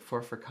Award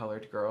for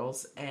Colored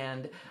Girls.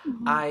 And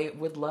Mm-hmm. I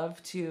would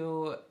love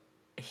to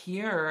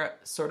hear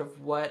sort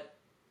of what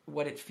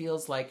it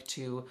feels like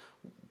to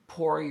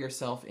pour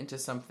yourself into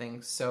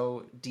something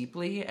so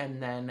deeply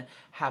and then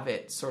have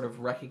it sort of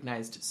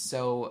recognized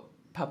so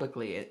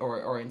publicly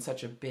or in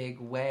such a big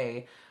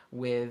way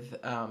with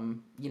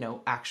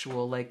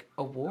actual like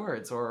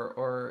awards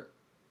or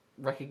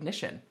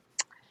recognition.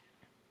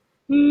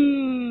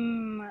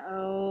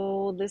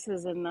 Oh, this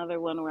is another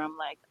one where I'm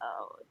like,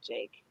 oh,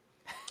 Jake.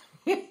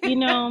 You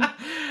know,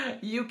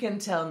 You can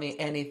tell me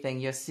anything.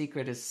 Your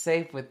secret is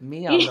safe with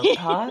me on the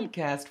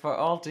podcast for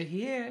all to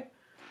hear.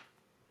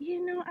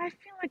 I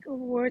feel like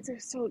awards are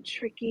so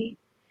tricky.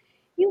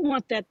 You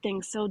want that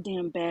thing so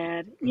damn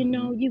bad.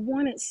 You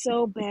want it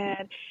so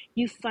bad.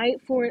 You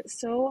fight for it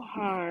so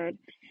hard,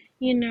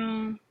 you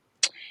know.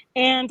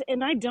 And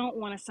I don't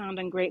want to sound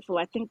ungrateful.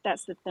 I think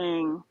that's the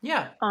thing.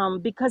 Yeah.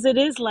 Because it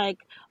is like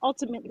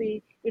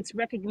ultimately it's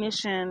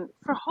recognition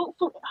for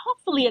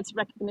hopefully it's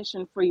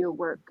recognition for your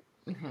work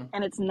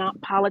and it's not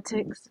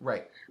politics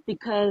Right.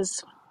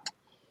 because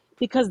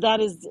that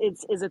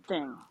is a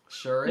thing,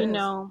 Sure you is.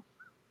 know.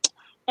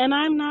 And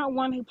I'm not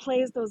one who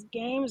plays those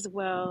games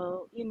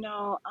well,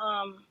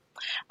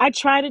 I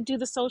try to do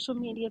the social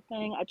media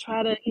thing. I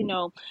try to, do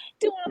all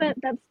that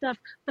stuff,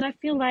 but I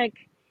feel like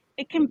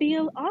it can be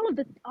all of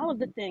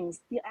the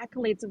things, the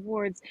accolades,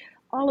 awards,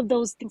 all of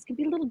those things can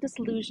be a little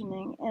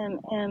disillusioning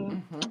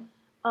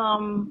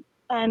um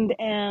and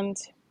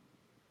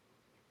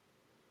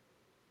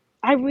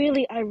I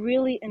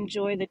really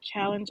enjoy the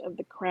challenge of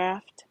the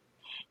craft.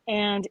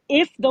 And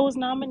if those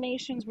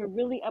nominations were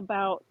really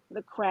about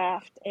the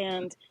craft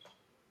and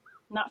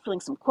not feeling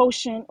some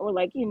quotient or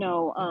like,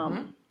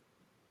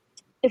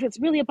 if it's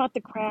really about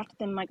the craft,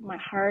 then like my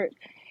heart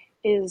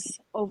is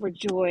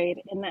overjoyed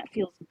and that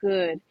feels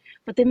good.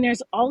 But then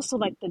there's also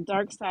like the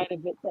dark side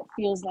of it that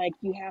feels like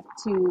you have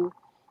to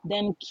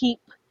then keep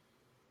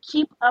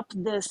up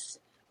this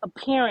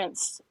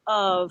appearance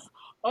of,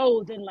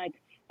 oh, then like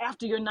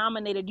after you're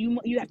nominated,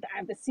 I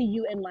have to see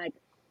you in like,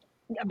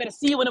 I better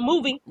see you in a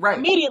movie Right.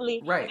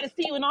 immediately. I Right. better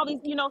see you in all these,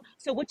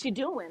 so what you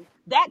doing?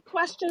 That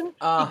question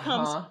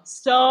becomes Uh-huh.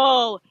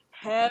 so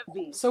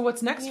heavy, So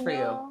what's next you for you?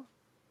 know?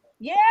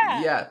 Yeah.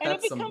 Yeah, And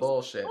that's some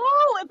bullshit.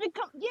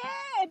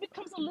 it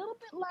becomes a little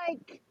bit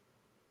like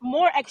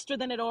more extra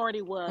than it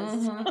already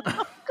was.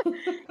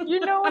 You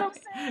know what I'm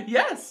saying?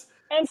 Yes.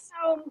 And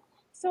so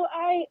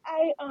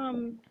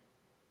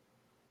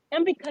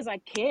and because I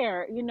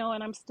care,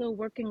 and I'm still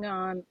working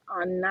on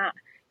not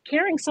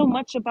caring so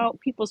much about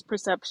people's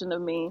perception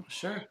of me,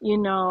 Sure. you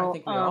I know.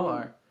 think we all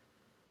are.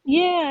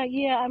 Yeah,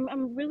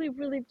 I'm really,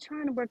 really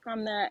trying to work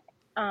on that.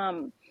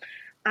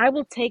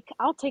 I'll take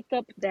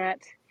up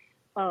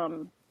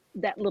um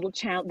that little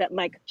that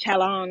like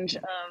challenge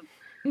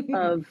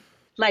of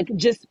like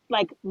just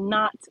like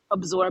not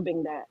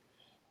absorbing that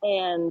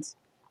and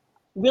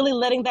really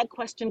letting that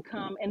question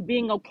come and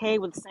being okay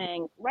with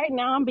saying, right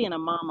now I'm being a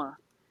mama,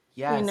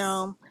 you Yes.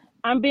 know.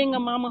 I'm being a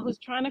mama who's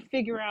trying to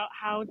figure out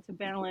how to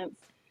balance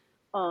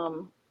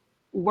um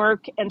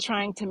work and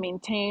trying to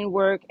maintain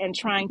work and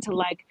trying to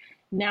like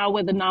now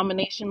with the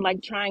nomination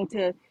like trying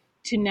to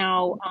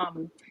now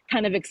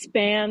kind of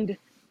expand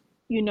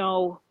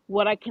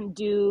what I can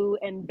do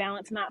and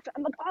balance not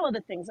like all of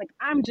the things like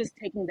I'm just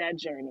taking that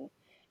journey,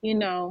 you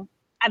know.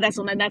 And that's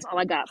all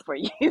I got for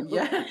you.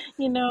 Yes.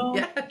 You know.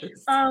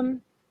 Yes.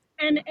 um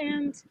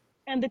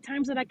and the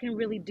times that I can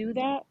really do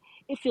that,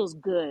 it feels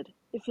good,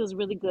 it feels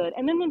really good.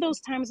 And then when those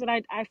times that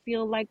I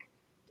feel like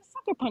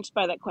sucker punched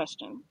by that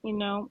question,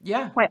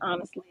 Yeah, quite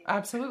honestly.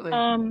 absolutely.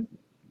 um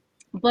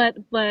but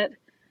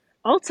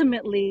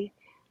ultimately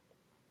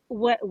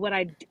what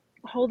I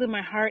hold in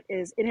my heart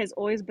is it has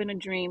always been a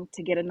dream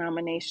to get a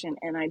nomination,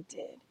 and I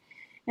did,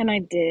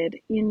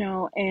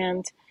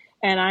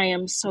 and I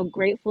am so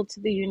grateful to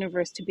the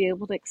universe to be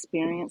able to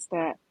experience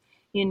that,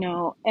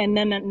 and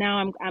then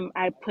now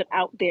I put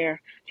out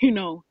there,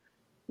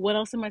 what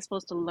else am I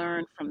supposed to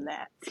learn from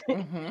that?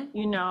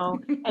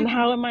 And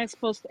how am I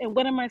supposed to, and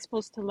what am I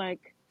supposed to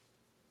like,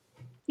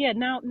 yeah,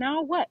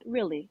 now what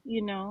really,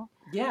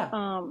 Yeah.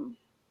 um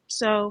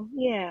so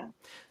yeah.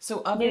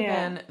 So other Yeah.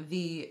 than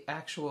the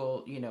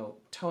actual,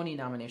 Tony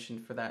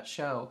nomination for that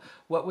show,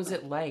 what was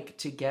it like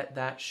to get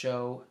that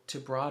show to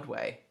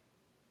Broadway?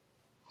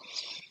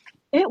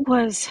 It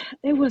was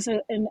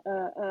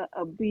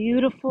a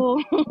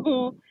beautiful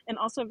and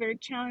also a very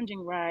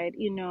challenging ride.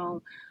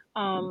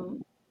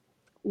 Um,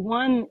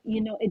 One,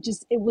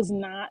 it was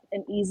not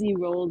an easy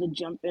role to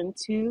jump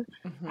into.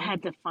 I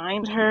had to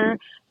find her,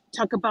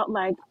 talk about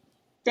like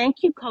thank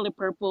you, Color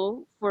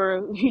Purple,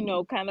 for,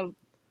 kind of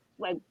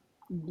like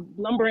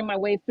lumbering my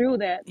way through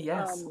that.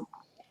 Yes.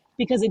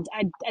 Because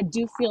I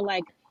do feel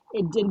like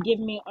it did give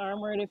me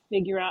armor to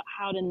figure out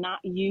how to not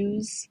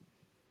use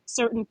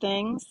certain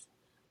things,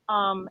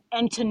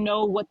 and to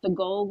know what the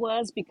goal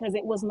was, because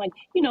it wasn't like,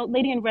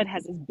 Lady in Red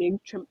has this big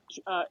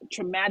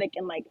traumatic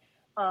and like,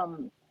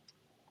 um,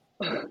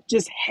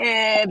 just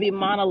heavy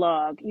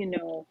monologue,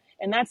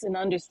 and that's an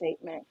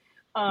understatement.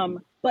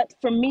 But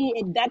for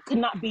me, that could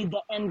not be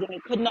the ending.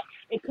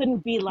 It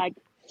couldn't be like,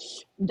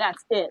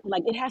 that's it.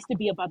 Like, it has to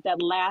be about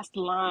that last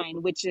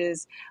line, which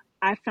is,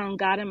 I found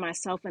God in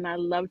myself and I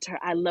loved her.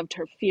 I loved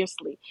her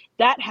fiercely.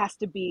 That has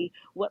to be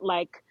what,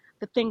 like,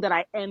 the thing that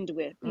I end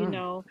with,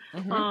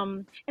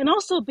 Mm-hmm. And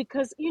also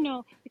because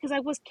I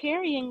was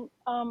carrying,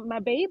 my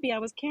baby, I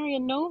was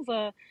carrying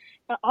Nova,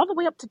 all the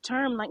way up to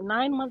term, like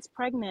 9 months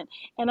pregnant.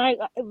 And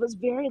it was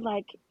very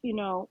like,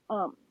 ooh,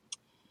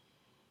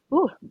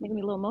 making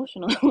me a little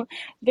emotional,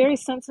 very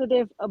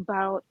sensitive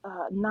about,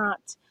 not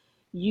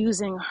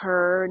using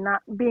her,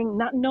 not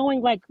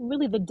knowing like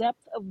really the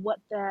depth of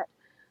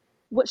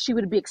what she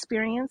would be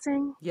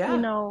experiencing, Yeah.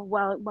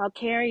 while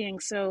carrying.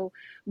 So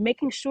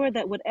making sure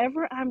that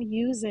whatever I'm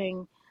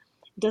using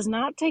does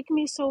not take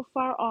me so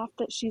far off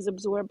that she's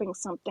absorbing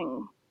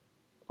something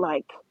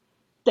like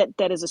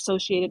that is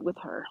associated with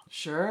her.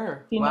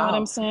 Sure. You know what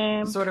I'm Wow.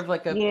 saying? Sort of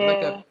like a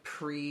Yeah.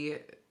 pre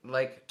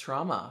like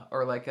trauma,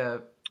 or like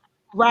a,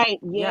 Right.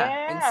 yeah,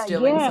 Yeah.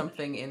 instilling Yeah.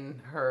 something in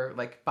her,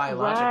 like Right.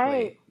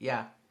 biologically.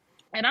 Yeah.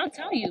 And I'll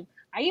tell you,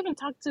 I even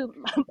talked to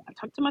I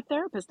talked to my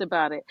therapist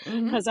about it,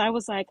 Mm-hmm. because I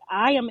was like,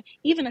 I am,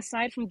 even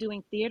aside from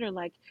doing theater,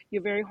 like,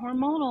 you're very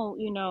hormonal,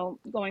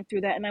 going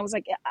through that, and I was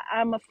like,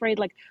 I'm afraid,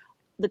 like,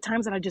 the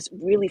times that I just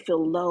really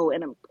feel low,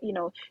 and I'm,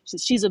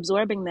 she's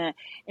absorbing that,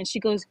 and she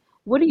goes,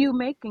 "What are you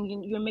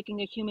making? You're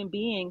making a human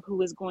being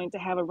who is going to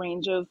have a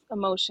range of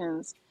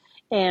emotions,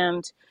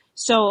 and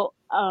so,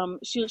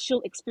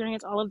 she'll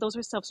experience all of those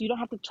herself. So you don't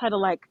have to try to,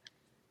 like,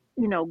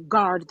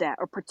 guard that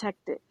or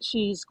protect it.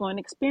 She's going to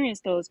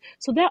experience those."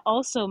 So that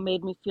also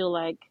made me feel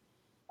like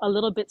a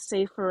little bit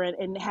safer,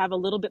 and have a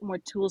little bit more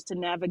tools to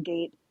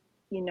navigate,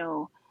 you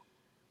know,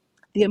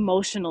 the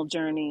emotional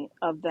journey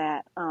of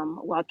that,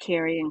 while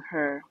carrying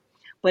her.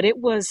 But it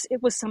was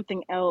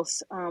something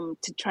else,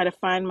 to try to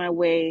find my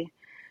way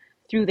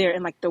through there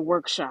in like the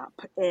workshop,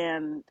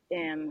 and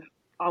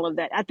all of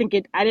that. I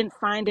didn't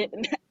find it.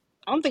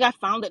 I don't think I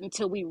found it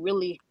until we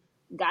really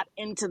got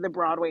into the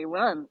Broadway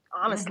run,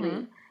 Mm-hmm.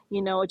 honestly.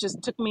 It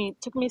just took me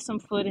some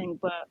footing,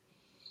 but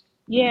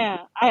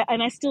yeah,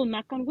 I still,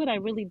 knock on wood, I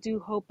really do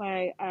hope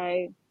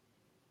I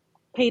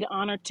paid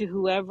honor to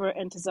whoever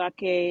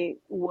Ntozake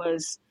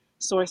was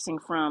sourcing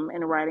from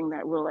in writing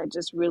that role. I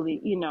just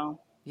really,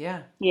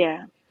 Yeah.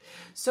 yeah,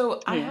 So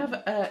I yeah. have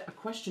a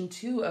question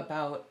too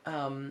about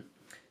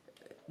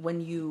when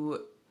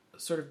you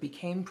sort of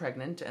became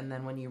pregnant, and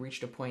then when you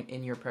reached a point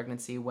in your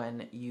pregnancy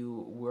when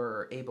you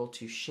were able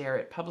to share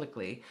it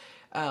publicly.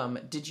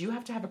 Did you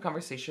have to have a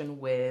conversation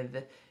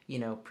with,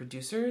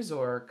 producers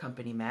or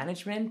company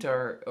management,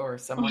 or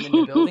someone in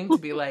the building to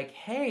be like,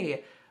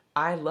 hey,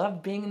 I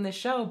love being in the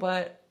show,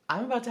 but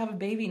I'm about to have a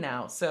baby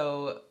now,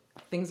 so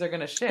things are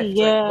going to shift.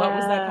 Like, what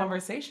was that Yeah.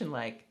 conversation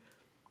like?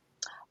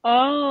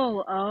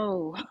 Oh,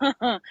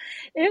 oh.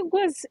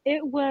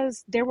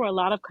 There were a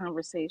lot of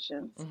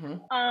conversations.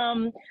 Mm-hmm.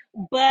 Um,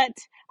 but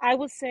I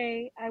would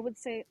say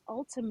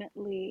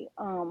ultimately,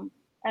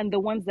 and the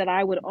ones that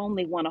I would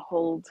only want to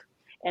hold,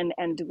 and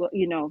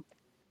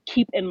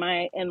keep in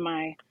my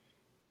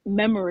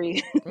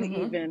memory,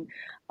 Mm-hmm. even,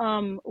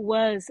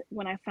 was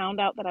when I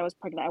found out that I was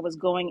pregnant. I was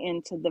going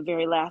into the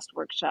very last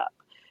workshop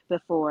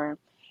before,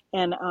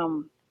 and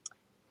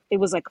it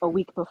was like a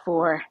week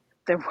before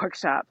the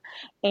workshop.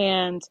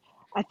 And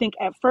I think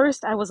at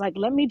first I was like,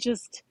 let me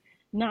just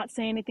not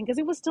say anything, because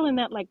it was still in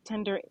that like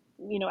tender,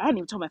 I hadn't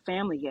even told my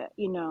family yet,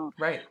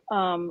 Right.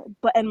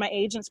 and my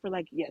agents were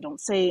like, yeah,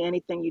 don't say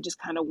anything. You just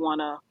kind of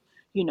want to,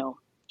 you know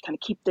kind of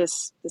keep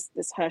this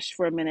hush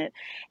for a minute.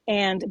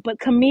 But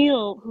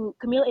Camille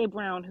A.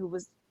 Brown, who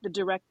was the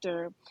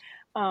director,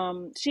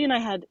 she and I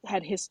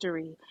had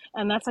history,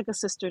 and that's like a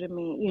sister to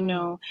me,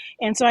 Mm.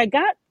 and so I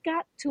got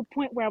to a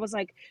point where I was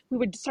like, we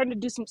were starting to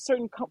do some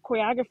certain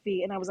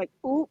choreography, and I was like,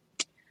 ooh,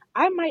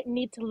 I might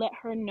need to let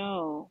her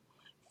know,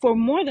 for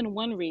more than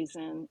one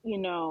reason.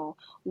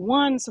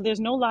 One, so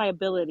there's no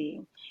liability,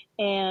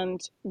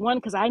 and one,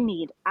 because I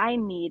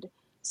need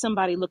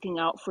somebody looking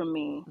out for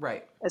me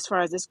Right. as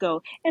far as this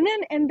go. And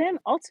then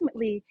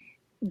ultimately,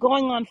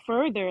 going on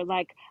further,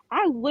 like,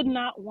 I would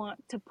not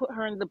want to put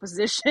her in the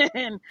position,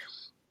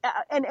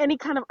 in any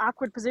kind of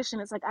awkward position.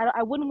 It's like,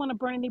 I wouldn't want to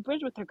burn any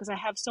bridge with her, because I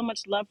have so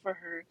much love for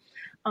her.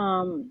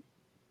 Um,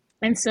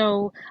 and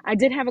so I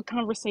did have a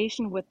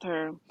conversation with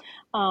her,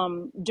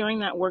 during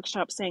that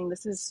workshop, saying,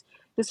 this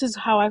is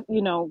how I,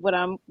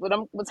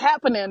 what's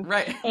happening.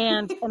 Right.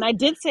 And I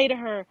did say to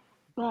her,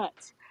 but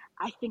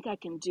I think I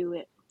can do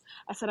it.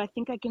 I said, I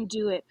think I can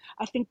do it.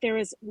 I think there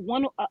is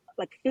one,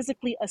 like,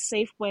 physically a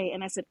safe way.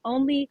 And I said,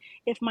 only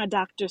if my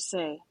doctors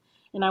say.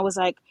 And I was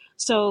like,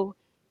 so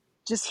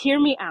just hear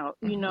me out,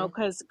 Mm-hmm.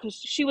 because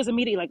she was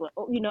immediately like,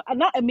 well,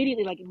 not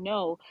immediately like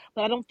no,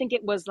 but I don't think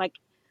it was like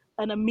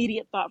an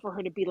immediate thought for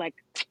her to be like,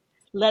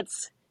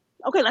 let's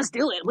let's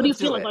do it. What do you Let's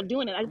feel do like it. about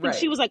doing it? I think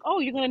she Right. was like, oh,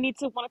 you're gonna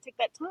want to take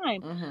that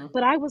time. Mm-hmm.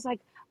 But I was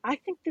like, I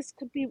think this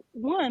could be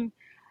one.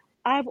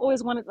 I've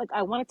always wanted, like,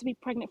 I wanted to be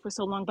pregnant for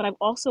so long, but I've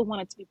also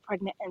wanted to be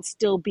pregnant and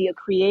still be a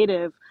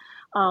creative.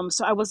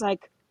 So I was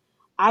like,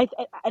 I'm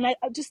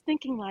just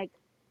thinking like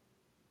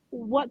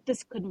what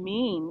this could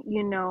mean,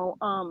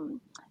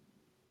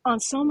 on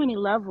so many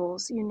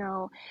levels.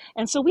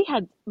 And so we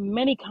had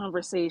many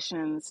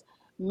conversations,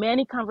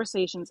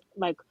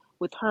 like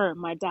with her,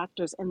 my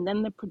doctors, and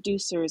then the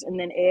producers, and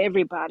then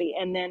everybody,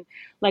 and then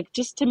like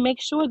just to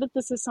make sure that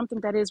this is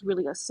something that is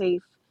really a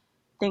safe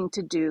thing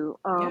to do.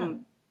 Yeah.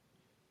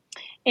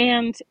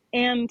 And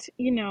and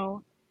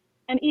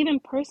even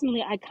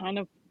personally, I kind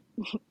of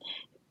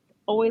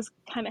always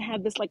kind of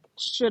had this like,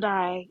 should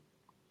I,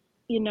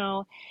 you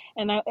know,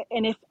 and I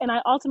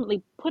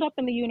ultimately put up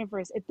in the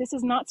universe, if this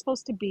is not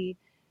supposed to be,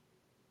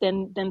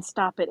 then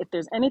stop it. If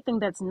there's anything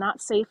that's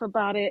not safe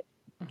about it,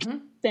 Mm-hmm.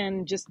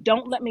 then just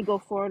don't let me go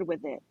forward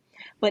with it.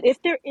 But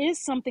if there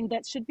is something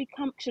that should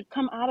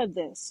come out of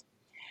this,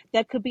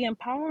 that could be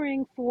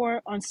empowering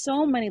for on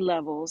so many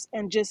levels,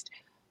 and just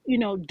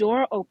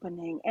door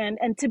opening, and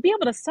to be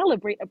able to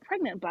celebrate a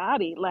pregnant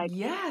body, like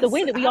the Yes,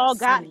 way that we all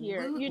got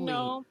here,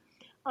 absolutely.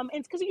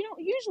 and because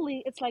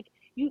usually it's like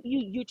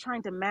you're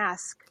trying to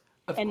mask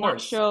Of and not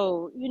course.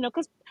 show,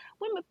 because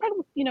women,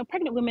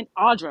 pregnant women,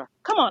 Audra,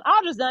 come on,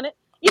 Audra's done it.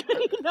 you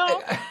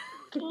know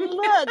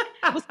Look,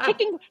 was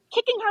kicking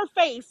her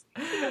face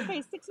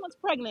 6 months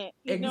pregnant,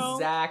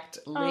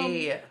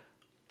 Exactly.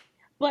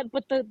 but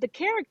the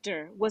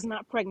character was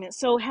not pregnant,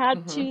 so had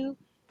Mm-hmm.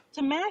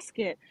 to mask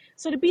it.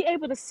 So to be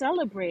able to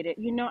celebrate it,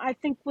 I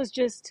think was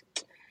just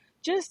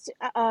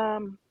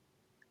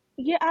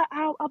yeah,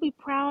 I'll be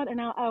proud,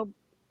 and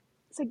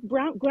it's like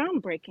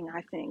groundbreaking,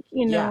 I think,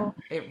 Yeah,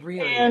 it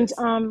really and is.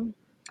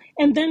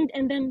 and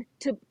then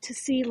to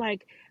see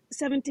like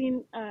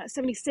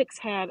 76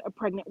 had a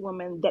pregnant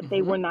woman that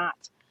they Mm-hmm. were not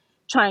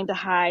trying to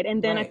hide,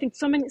 and then I Right. think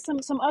some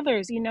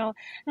others, and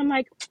I'm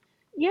like,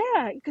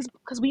 yeah,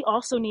 because we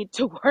also need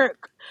to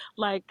work.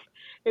 Like,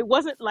 it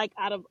wasn't like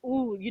out of,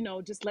 ooh,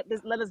 just let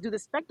us do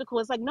this spectacle.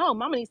 It's like, no,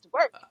 mama needs to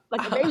work,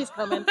 like the baby's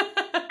coming.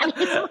 I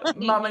need some money,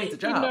 Mama needs a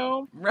job.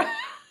 Right.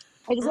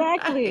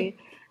 exactly. Right.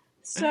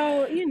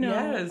 So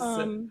Yes.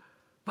 so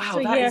Wow,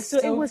 that yeah, is so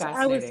it so was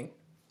I was fascinating.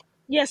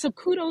 yeah, so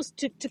kudos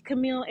to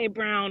Camille A.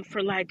 Brown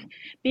for like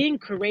being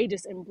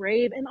courageous and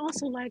brave, and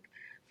also like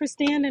for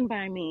standing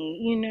by me,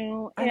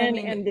 And I and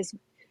mean, this,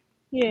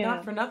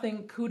 not yeah, for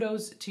nothing,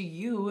 kudos to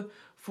you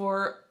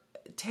for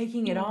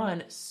taking it yeah,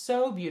 on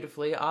so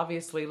beautifully.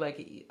 Obviously,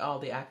 like all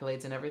the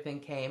accolades and everything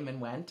came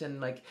and went,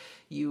 and like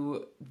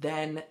you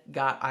then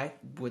got, I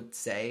would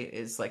say,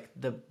 is like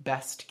the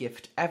best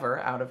gift ever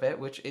out of it,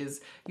 which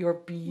is your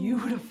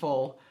mm,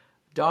 beautiful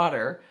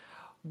daughter.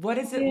 What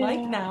is it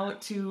like yeah. now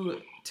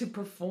to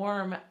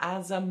perform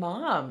as a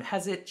mom?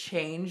 Has it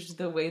changed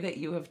the way that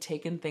you have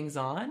taken things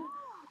on?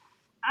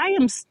 I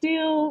am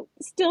still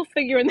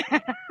figuring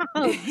that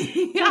out. Jake,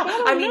 Yeah, I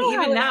I don't mean, know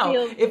how even it now,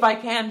 feels. if I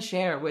can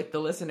share with the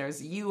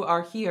listeners, you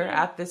are here Yeah,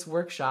 at this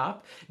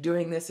workshop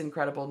doing this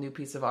incredible new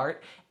piece of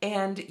art,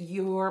 and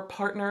your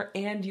partner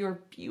and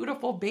your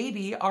beautiful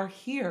baby are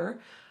here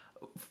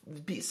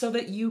so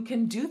that you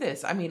can do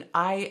this. I mean,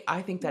 I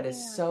think that is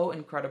yeah. so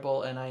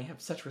incredible, and I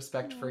have such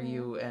respect for Oh,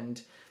 you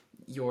and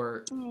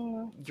your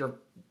oh, your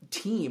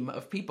team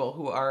of people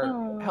who are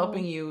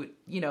helping oh. you,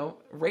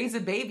 raise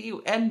a baby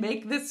and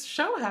make this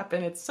show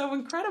happen. It's so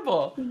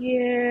incredible.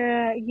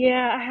 Yeah,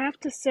 yeah. I have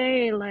to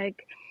say,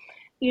 like,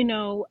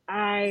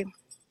 I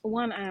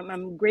one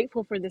I'm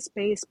grateful for the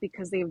space,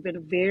 because they've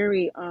been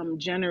very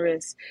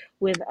generous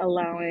with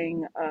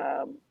allowing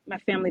my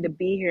family to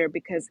be here,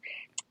 because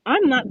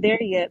I'm not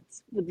there yet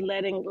with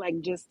letting,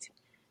 like, just,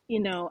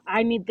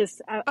 I need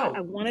this. I Oh,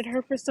 wanted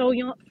her for so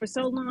young, for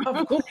so long,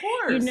 of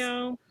you course.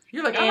 know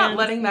You're like, I'm not and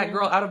letting that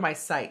girl out of my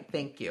sight.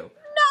 Thank you.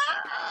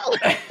 no.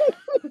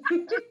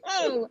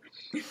 No,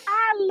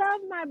 I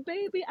love my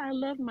baby. I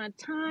love my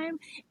time.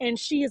 And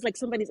she is like,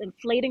 somebody's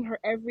inflating her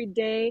every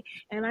day.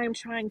 And I am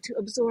trying to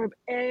absorb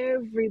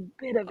every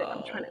bit of it.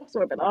 I'm trying to Oh.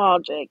 absorb it all,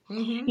 Jake.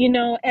 Mm-hmm.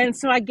 And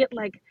so I get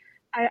like,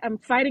 I'm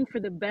fighting for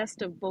the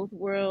best of both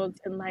worlds,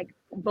 and like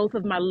both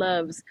of my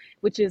loves,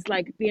 which is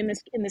like being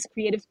in this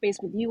creative space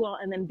with you all,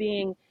 and then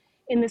being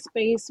in this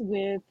space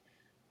with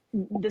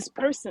this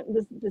person,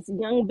 this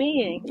young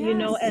being,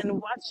 Yes.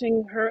 and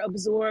watching her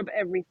absorb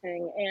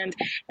everything,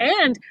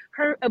 and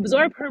her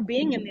absorb her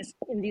being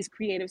in these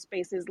creative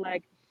spaces,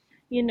 like,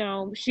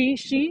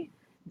 she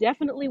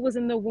definitely was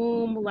in the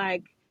womb,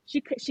 like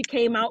she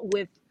came out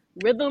with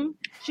rhythm.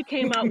 She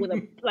came out with a,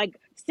 like,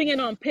 singing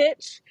on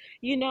pitch.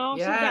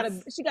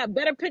 Yes. She got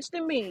better pitch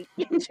than me,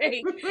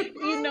 Jake.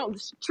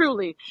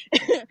 Truly.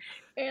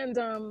 and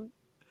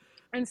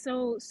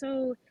so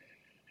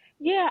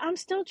yeah, I'm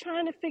still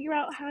trying to figure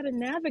out how to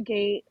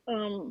navigate,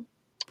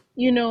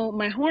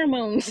 my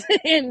hormones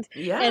and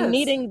Yes.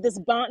 needing this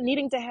bond,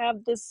 needing to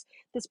have this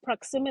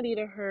proximity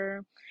to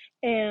her,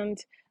 and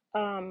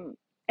um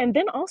and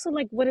then also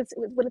like what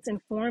it's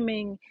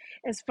informing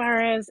as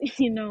far as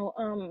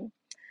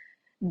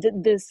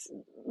this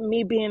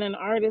me being an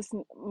artist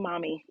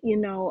mommy,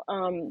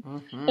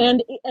 Mm-hmm.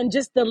 and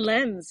just the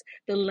lens.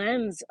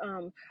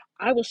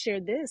 I will share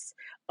this.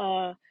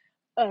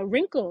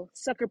 Wrinkle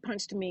sucker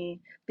punched me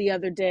the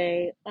other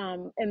day,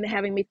 and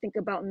having me think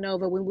about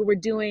Nova when we were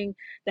doing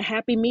the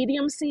happy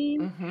medium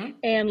scene, Mm-hmm.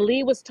 and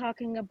Lee was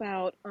talking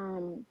about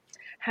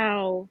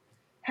how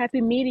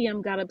happy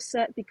medium got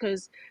upset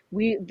because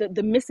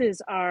the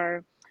misses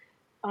are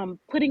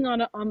putting on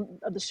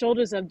the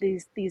shoulders of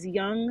these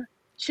young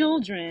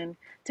children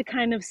to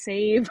kind of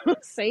save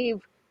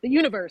save the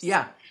universe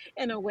Yeah.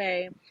 in a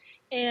way,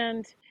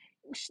 and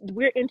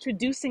we're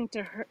introducing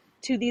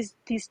to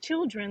these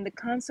children the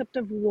concept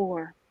of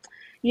war,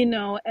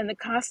 and the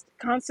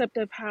concept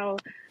of how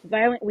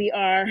violent we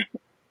are,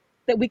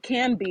 that we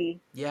can be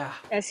Yeah.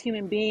 as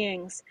human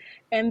beings,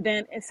 and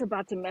then it's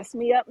about to mess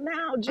me up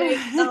now, Jake.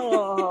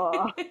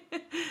 Oh,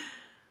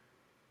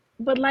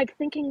 but like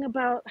thinking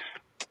about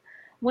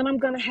when I'm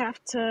gonna have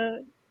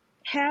to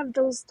have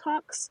those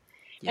talks,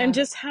 and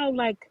Yeah. just how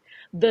like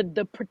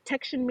the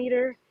protection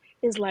meter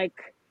is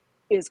like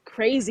is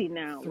crazy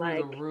now, Through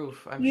the like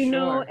roof, I'm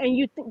sure. and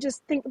you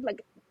just think of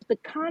like the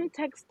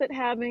context that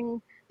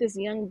having this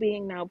young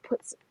being now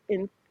puts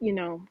in,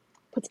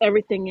 puts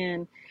everything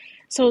in.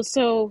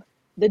 So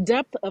the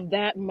depth of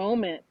that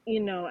moment,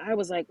 I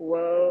was like,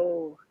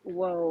 whoa,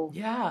 whoa,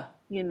 Yeah.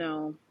 you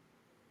know,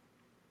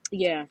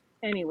 yeah.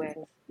 Anyways,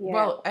 yeah.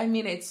 Well, I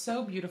mean, it's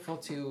so beautiful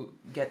to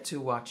get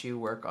to watch you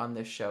work on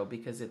this show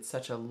because it's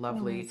such a Mm.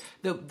 lovely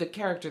the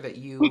character that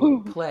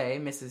you play,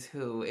 Mrs.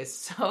 Who, is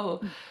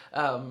so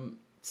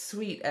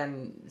sweet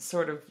and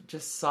sort of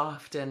just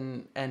soft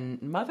and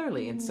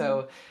motherly. And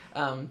so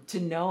to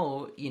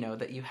know,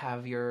 that you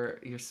have your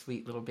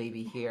sweet little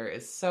baby here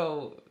is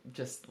so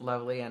just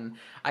lovely. And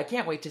I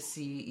can't wait to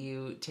see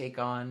you take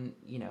on,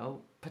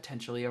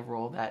 potentially a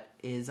role that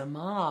is a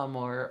mom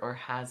or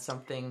has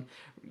something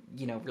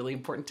really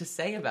important to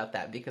say about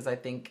that, because I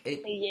think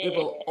it Yeah.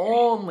 will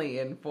only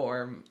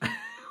inform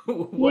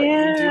what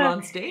you do Yeah.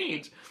 on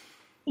stage.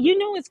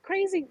 It's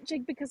crazy,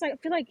 Jake, because I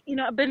feel like,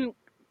 I've been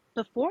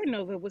before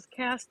Nova was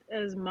cast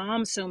as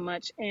mom so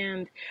much,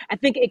 and I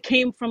think it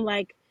came from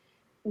like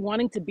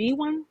wanting to be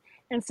one.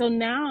 And so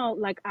now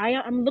like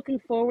I'm looking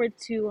forward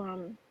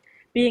to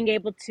being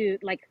able to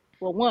like,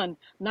 well, one,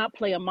 not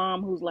play a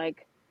mom who's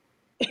like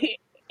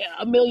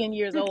a million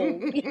years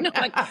old,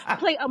 like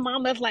play a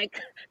mom that's like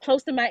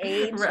close to my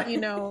age, Right.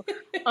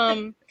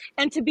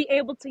 and to be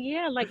able to,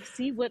 yeah, like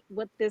see what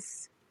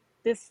this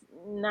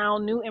now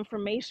new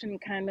information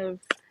kind of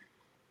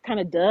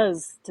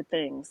does to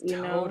things,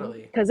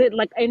 Totally. because it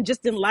like, and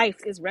just in life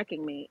is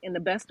wrecking me in the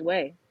best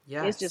way.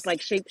 It's just Yes.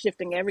 like shape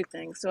shifting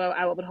everything. So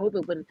I would hope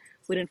it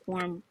would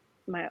inform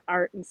my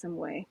art in some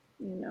way.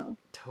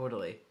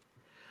 Totally.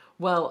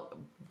 Well,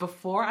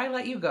 before I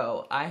let you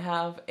go, I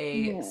have a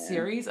Yeah.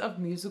 series of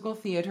musical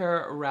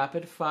theater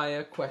rapid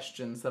fire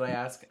questions that I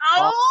ask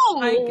all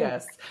my Oh,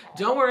 guests.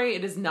 Don't worry,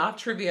 it is not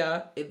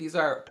trivia. These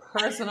are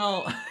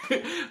personal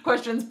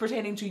questions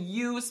pertaining to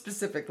you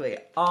specifically.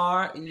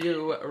 Are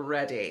you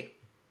ready?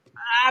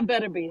 I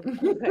better be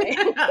okay.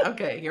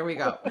 Okay, here we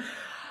go.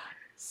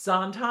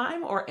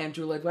 Sondheim or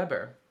Andrew Lloyd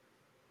Webber?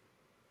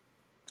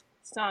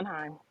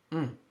 Sondheim.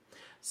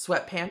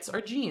 Sweatpants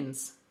or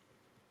jeans?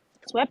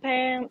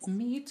 Sweatpants.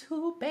 Me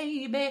too,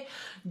 baby.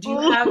 Do you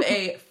have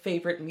a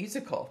favorite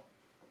musical?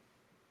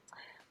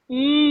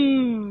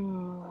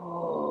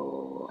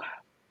 Oh.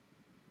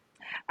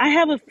 I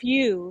have a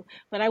few,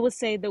 but I would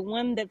say the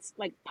one that's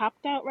like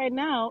popped out right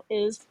now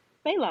is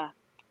Fela.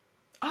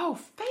 Oh,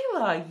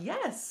 Fela,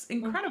 yes,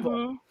 incredible.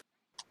 Hmm.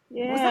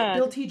 Was that Yeah.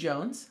 Bill T.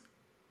 Jones?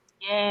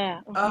 Yeah.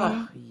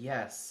 Oh,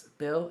 yes,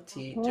 Bill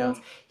T. Hmm. Jones.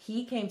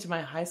 He came to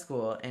my high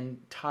school and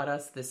taught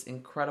us this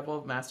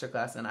incredible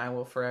masterclass, and I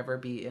will forever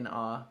be in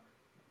awe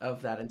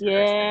of that entire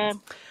Yeah.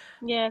 experience.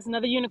 Yeah. It's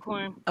another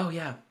unicorn. Oh,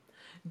 yeah.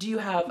 Do you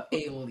have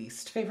a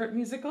least favorite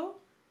musical?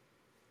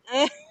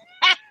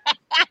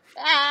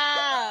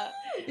 Ah,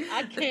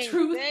 I The can't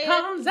truth say it.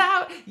 comes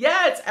out.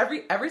 Yeah, it's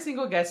every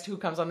single guest who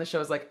comes on the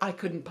show is like, I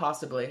couldn't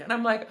possibly. And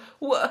I'm like,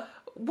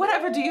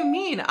 whatever do you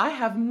mean? I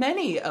have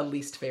many a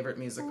least favorite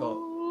musical.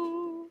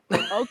 Ooh.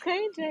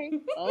 Okay, Jay.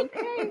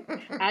 Okay.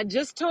 I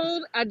just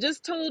told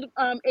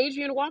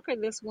Adrienne Walker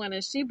this one,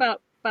 and she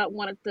about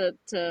wanted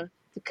to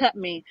cut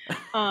me.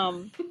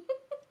 Um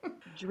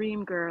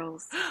Dream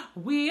Girls.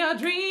 We are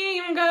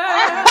dream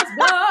girls,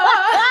 boy.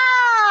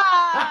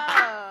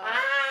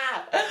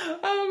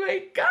 Oh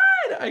my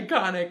god,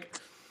 iconic.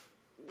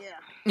 Yeah.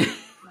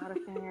 Not a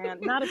fan.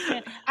 Not a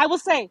fan. I will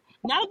say,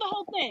 not of the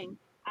whole thing.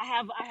 I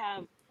have,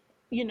 epic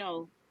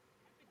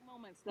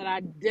moments that I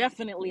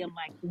definitely am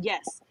like,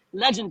 yes,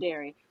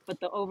 legendary. But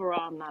the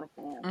overall, I'm not a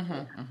fan. Yeah.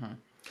 Mm-hmm,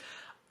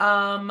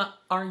 mm-hmm.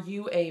 Are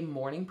you a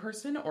morning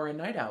person or a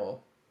night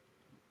owl?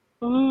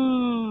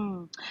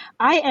 Mm.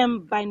 I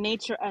am by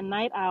nature a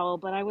night owl,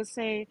 but I would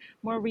say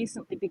more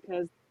recently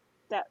because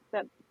that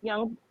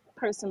young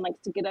person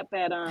likes to get up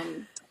at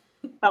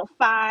about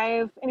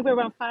anywhere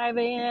around 5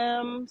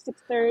 a.m.,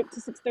 6:30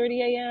 to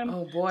 6:30 a.m.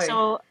 Oh boy.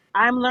 So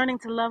I'm learning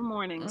to love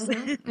mornings.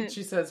 And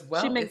she says, She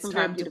well, makes it's them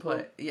very time to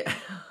play. beautiful. Yeah.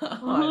 Oh,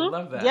 I Mm-hmm.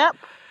 love that. Yep.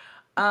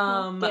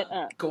 Get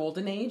up.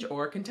 Golden age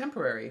or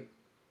contemporary?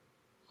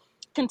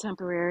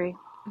 Contemporary.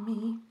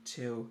 Me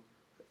too.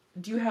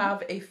 Do you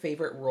have a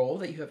favorite role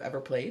that you have ever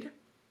played?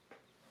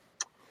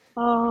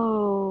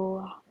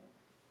 Oh.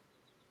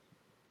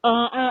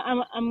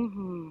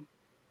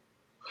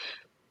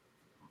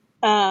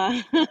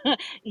 Uh,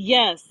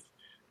 yes,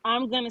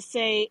 I'm gonna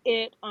say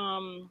it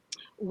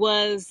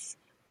was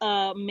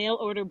a mail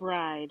order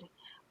bride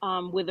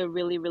with a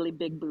really, really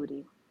big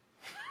booty.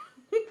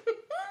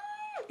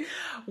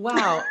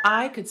 Wow,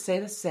 I could say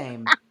the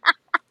same.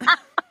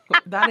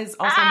 That is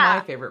also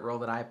my favorite role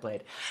that I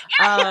played.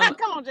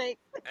 Come on, Jake.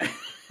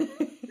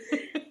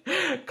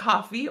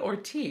 Coffee or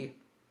tea?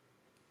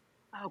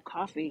 Oh,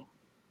 coffee.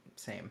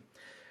 Same.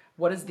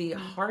 What is the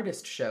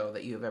hardest show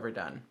that you have ever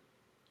done?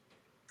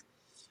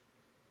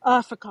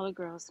 For colored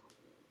girls.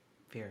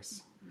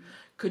 Fierce.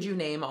 Could you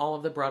name all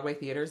of the Broadway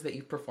theaters that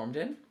you've performed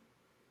in?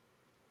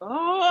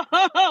 Oh,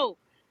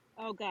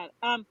 oh God.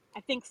 I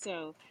think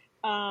so.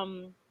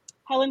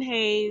 Helen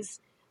Hayes,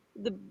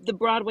 the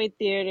Broadway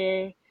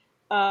Theater,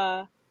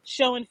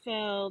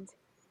 Schoenfeld,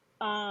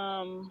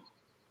 um,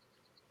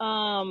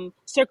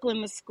 Circle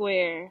in the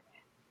Square,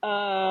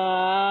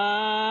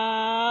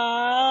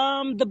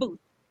 the Booth.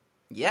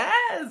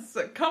 Yes,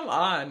 come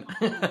on.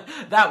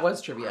 That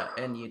was trivia,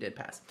 and you did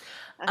pass.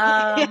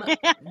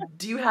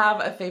 Do you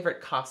have a favorite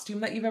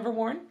costume that you've ever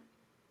worn?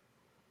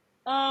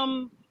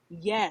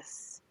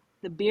 Yes,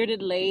 the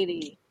bearded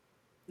lady.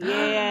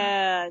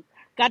 Yeah,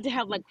 got to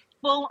have like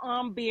full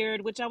on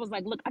beard, which I was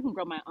like, look, I can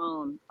grow my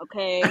own.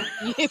 Okay,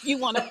 if you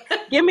want to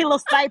give me a little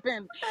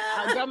stipend,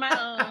 I'll grow my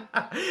own.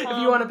 If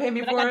you want to pay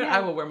me but for it, I I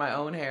will wear my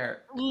own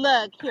hair.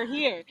 look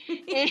here,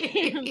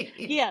 and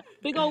yeah,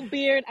 big old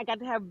beard. I got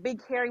to have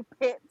big hairy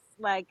pits.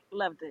 Like,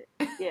 loved it.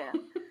 Yeah.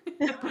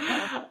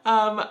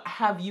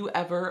 Have you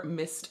ever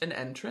missed an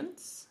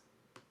entrance?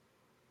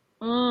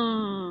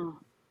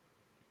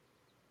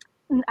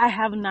 I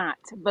have not,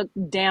 but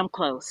damn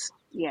close.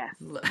 Yes,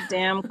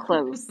 damn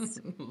close.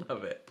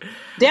 Love it.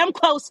 Damn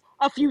close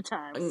a few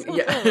times.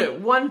 Yeah,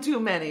 one too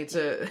many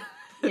to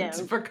Yeah.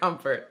 for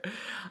comfort.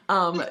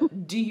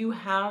 Do you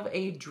have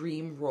a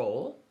dream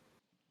role?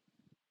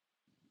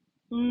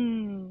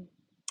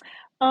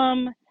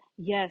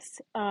 Yes.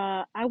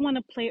 I want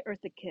to play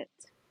Eartha Kitt.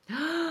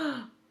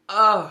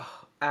 Oh,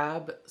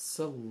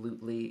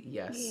 absolutely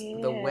yes.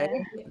 The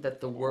way Yeah. that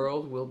the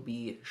world will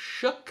be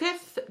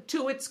shooketh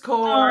to its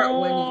core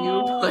when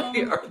you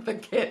play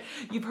Eartha Kitt.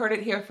 You've heard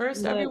it here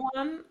first, Look.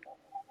 everyone.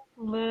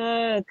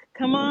 Look,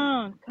 come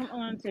on,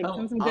 Jake,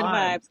 send some good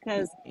vibes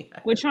because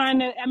we're trying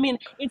to. I mean,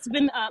 it's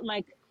been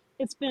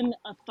it's been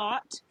a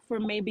thought for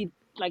maybe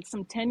like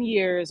some 10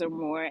 years or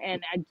more,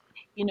 and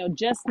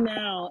just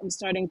now I'm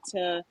starting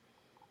to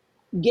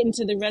get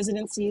into the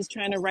residencies,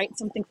 trying to write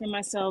something for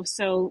myself.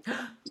 So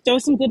throw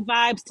some good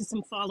vibes to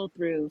some follow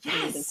through,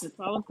 Kenita. Yes. Some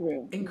follow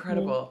through.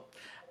 Incredible.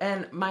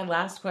 And my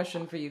last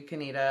question for you,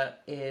 Kenita,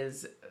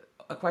 is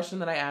a question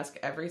that I ask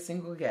every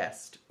single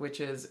guest,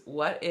 which is,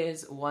 what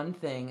is one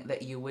thing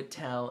that you would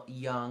tell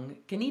young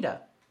Kenita?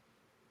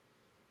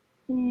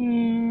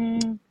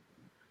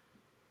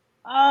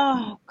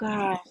 Oh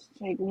gosh,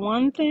 like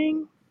one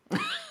thing. It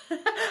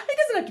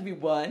doesn't have to be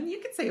one. You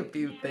can say a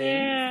few things.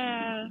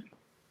 Yeah.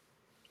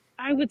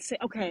 I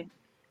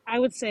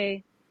would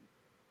say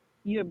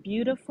you're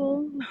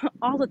beautiful.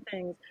 All the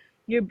things.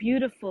 You're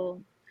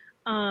beautiful.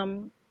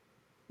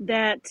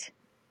 That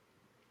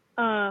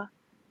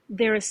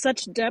there is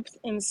such depth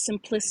in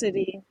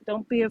simplicity.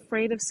 Don't be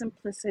afraid of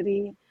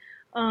simplicity.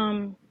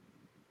 Um,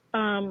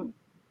 um,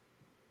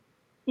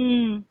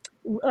 mm,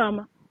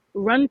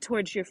 Run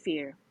towards your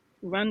fear.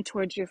 Run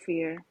towards your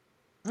fear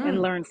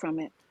and learn from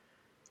it.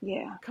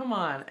 Yeah. Come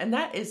on. And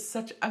that is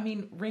such,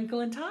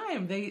 Wrinkle in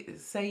Time. They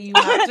say you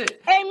have to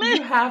Amen.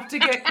 you have to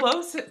get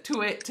close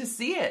to it to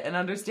see it and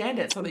understand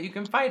it so that you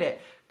can fight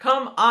it.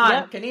 Come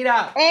on,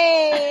 Kenita.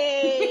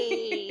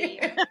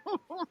 Hey.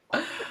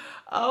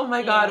 Oh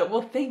my God.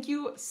 Well, thank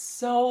you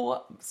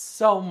so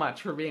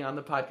much for being on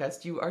the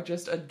podcast. You are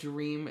just a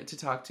dream to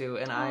talk to,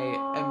 and I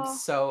am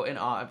so in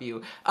awe of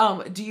you.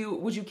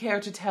 Would you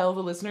care to tell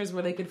the listeners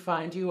where they could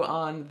find you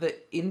on the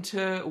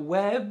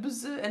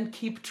interwebs and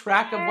keep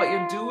track of what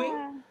you're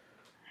doing?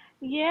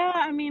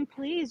 Yeah,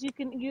 please,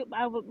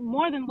 I would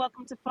more than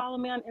welcome to follow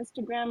me on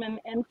Instagram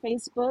and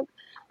Facebook.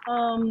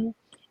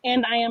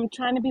 And I am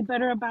trying to be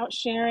better about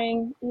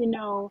sharing,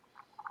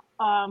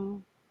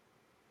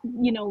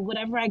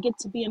 whatever I get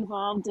to be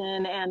involved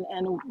in and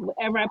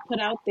whatever I put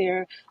out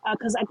there,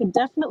 because I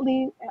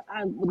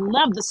would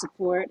love the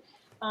support.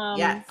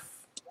 Yes.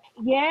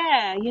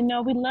 Yeah, we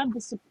love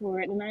the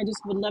support, and I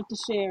just would love to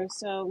share.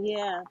 So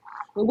yeah,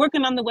 we're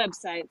working on the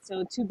website,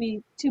 so to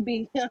be to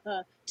be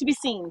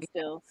seen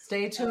still.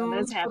 Stay That's tuned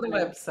for the happening.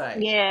 website.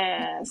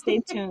 Yeah, stay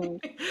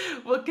tuned.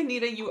 Well,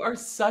 Kenita, you are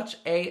such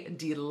a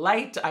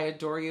delight. I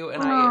adore you,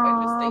 and I just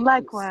Oh, thank you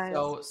likewise.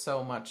 so,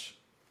 so much.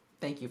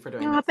 Thank you for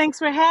doing Oh, this. thanks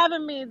for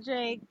having me,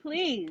 Jake.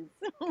 Please.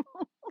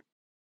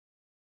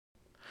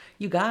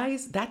 You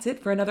guys, that's it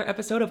for another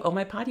episode of Oh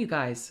My Pod, you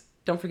guys.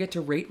 Don't forget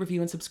to rate,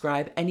 review, and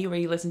subscribe anywhere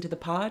you listen to the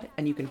pod,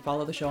 and you can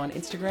follow the show on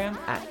Instagram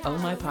at Oh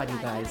My Pod, you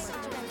guys.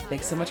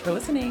 Thanks so much for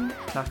listening.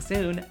 Talk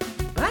soon.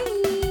 Bye!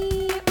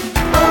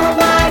 Oh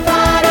my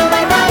god, you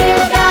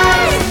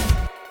guys.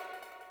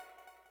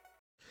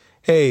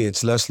 Hey,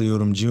 it's Leslie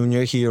Odom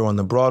Jr. here on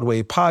the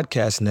Broadway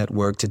Podcast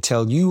Network to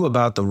tell you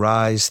about the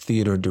Rise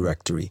Theater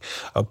Directory,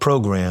 a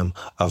program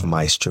of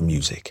Maestro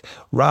Music.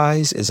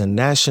 Rise is a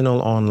national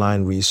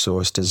online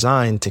resource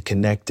designed to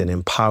connect and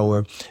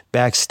empower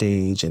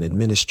backstage and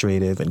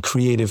administrative and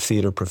creative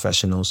theater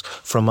professionals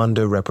from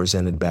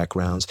underrepresented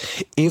backgrounds.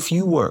 If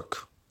you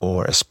work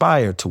or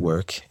aspire to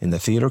work in the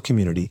theater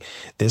community,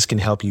 this can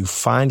help you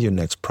find your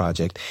next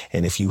project.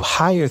 And if you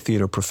hire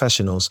theater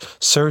professionals,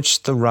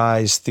 search the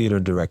Rise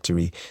Theater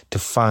Directory to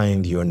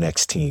find your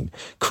next team.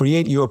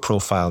 Create your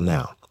profile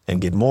now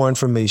and get more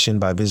information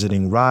by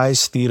visiting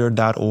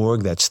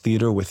risetheater.org. That's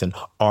theater with an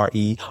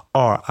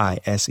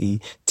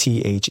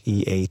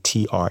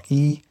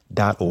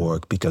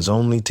RERISETHEATRE.org, because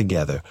only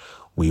together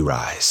we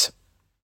rise.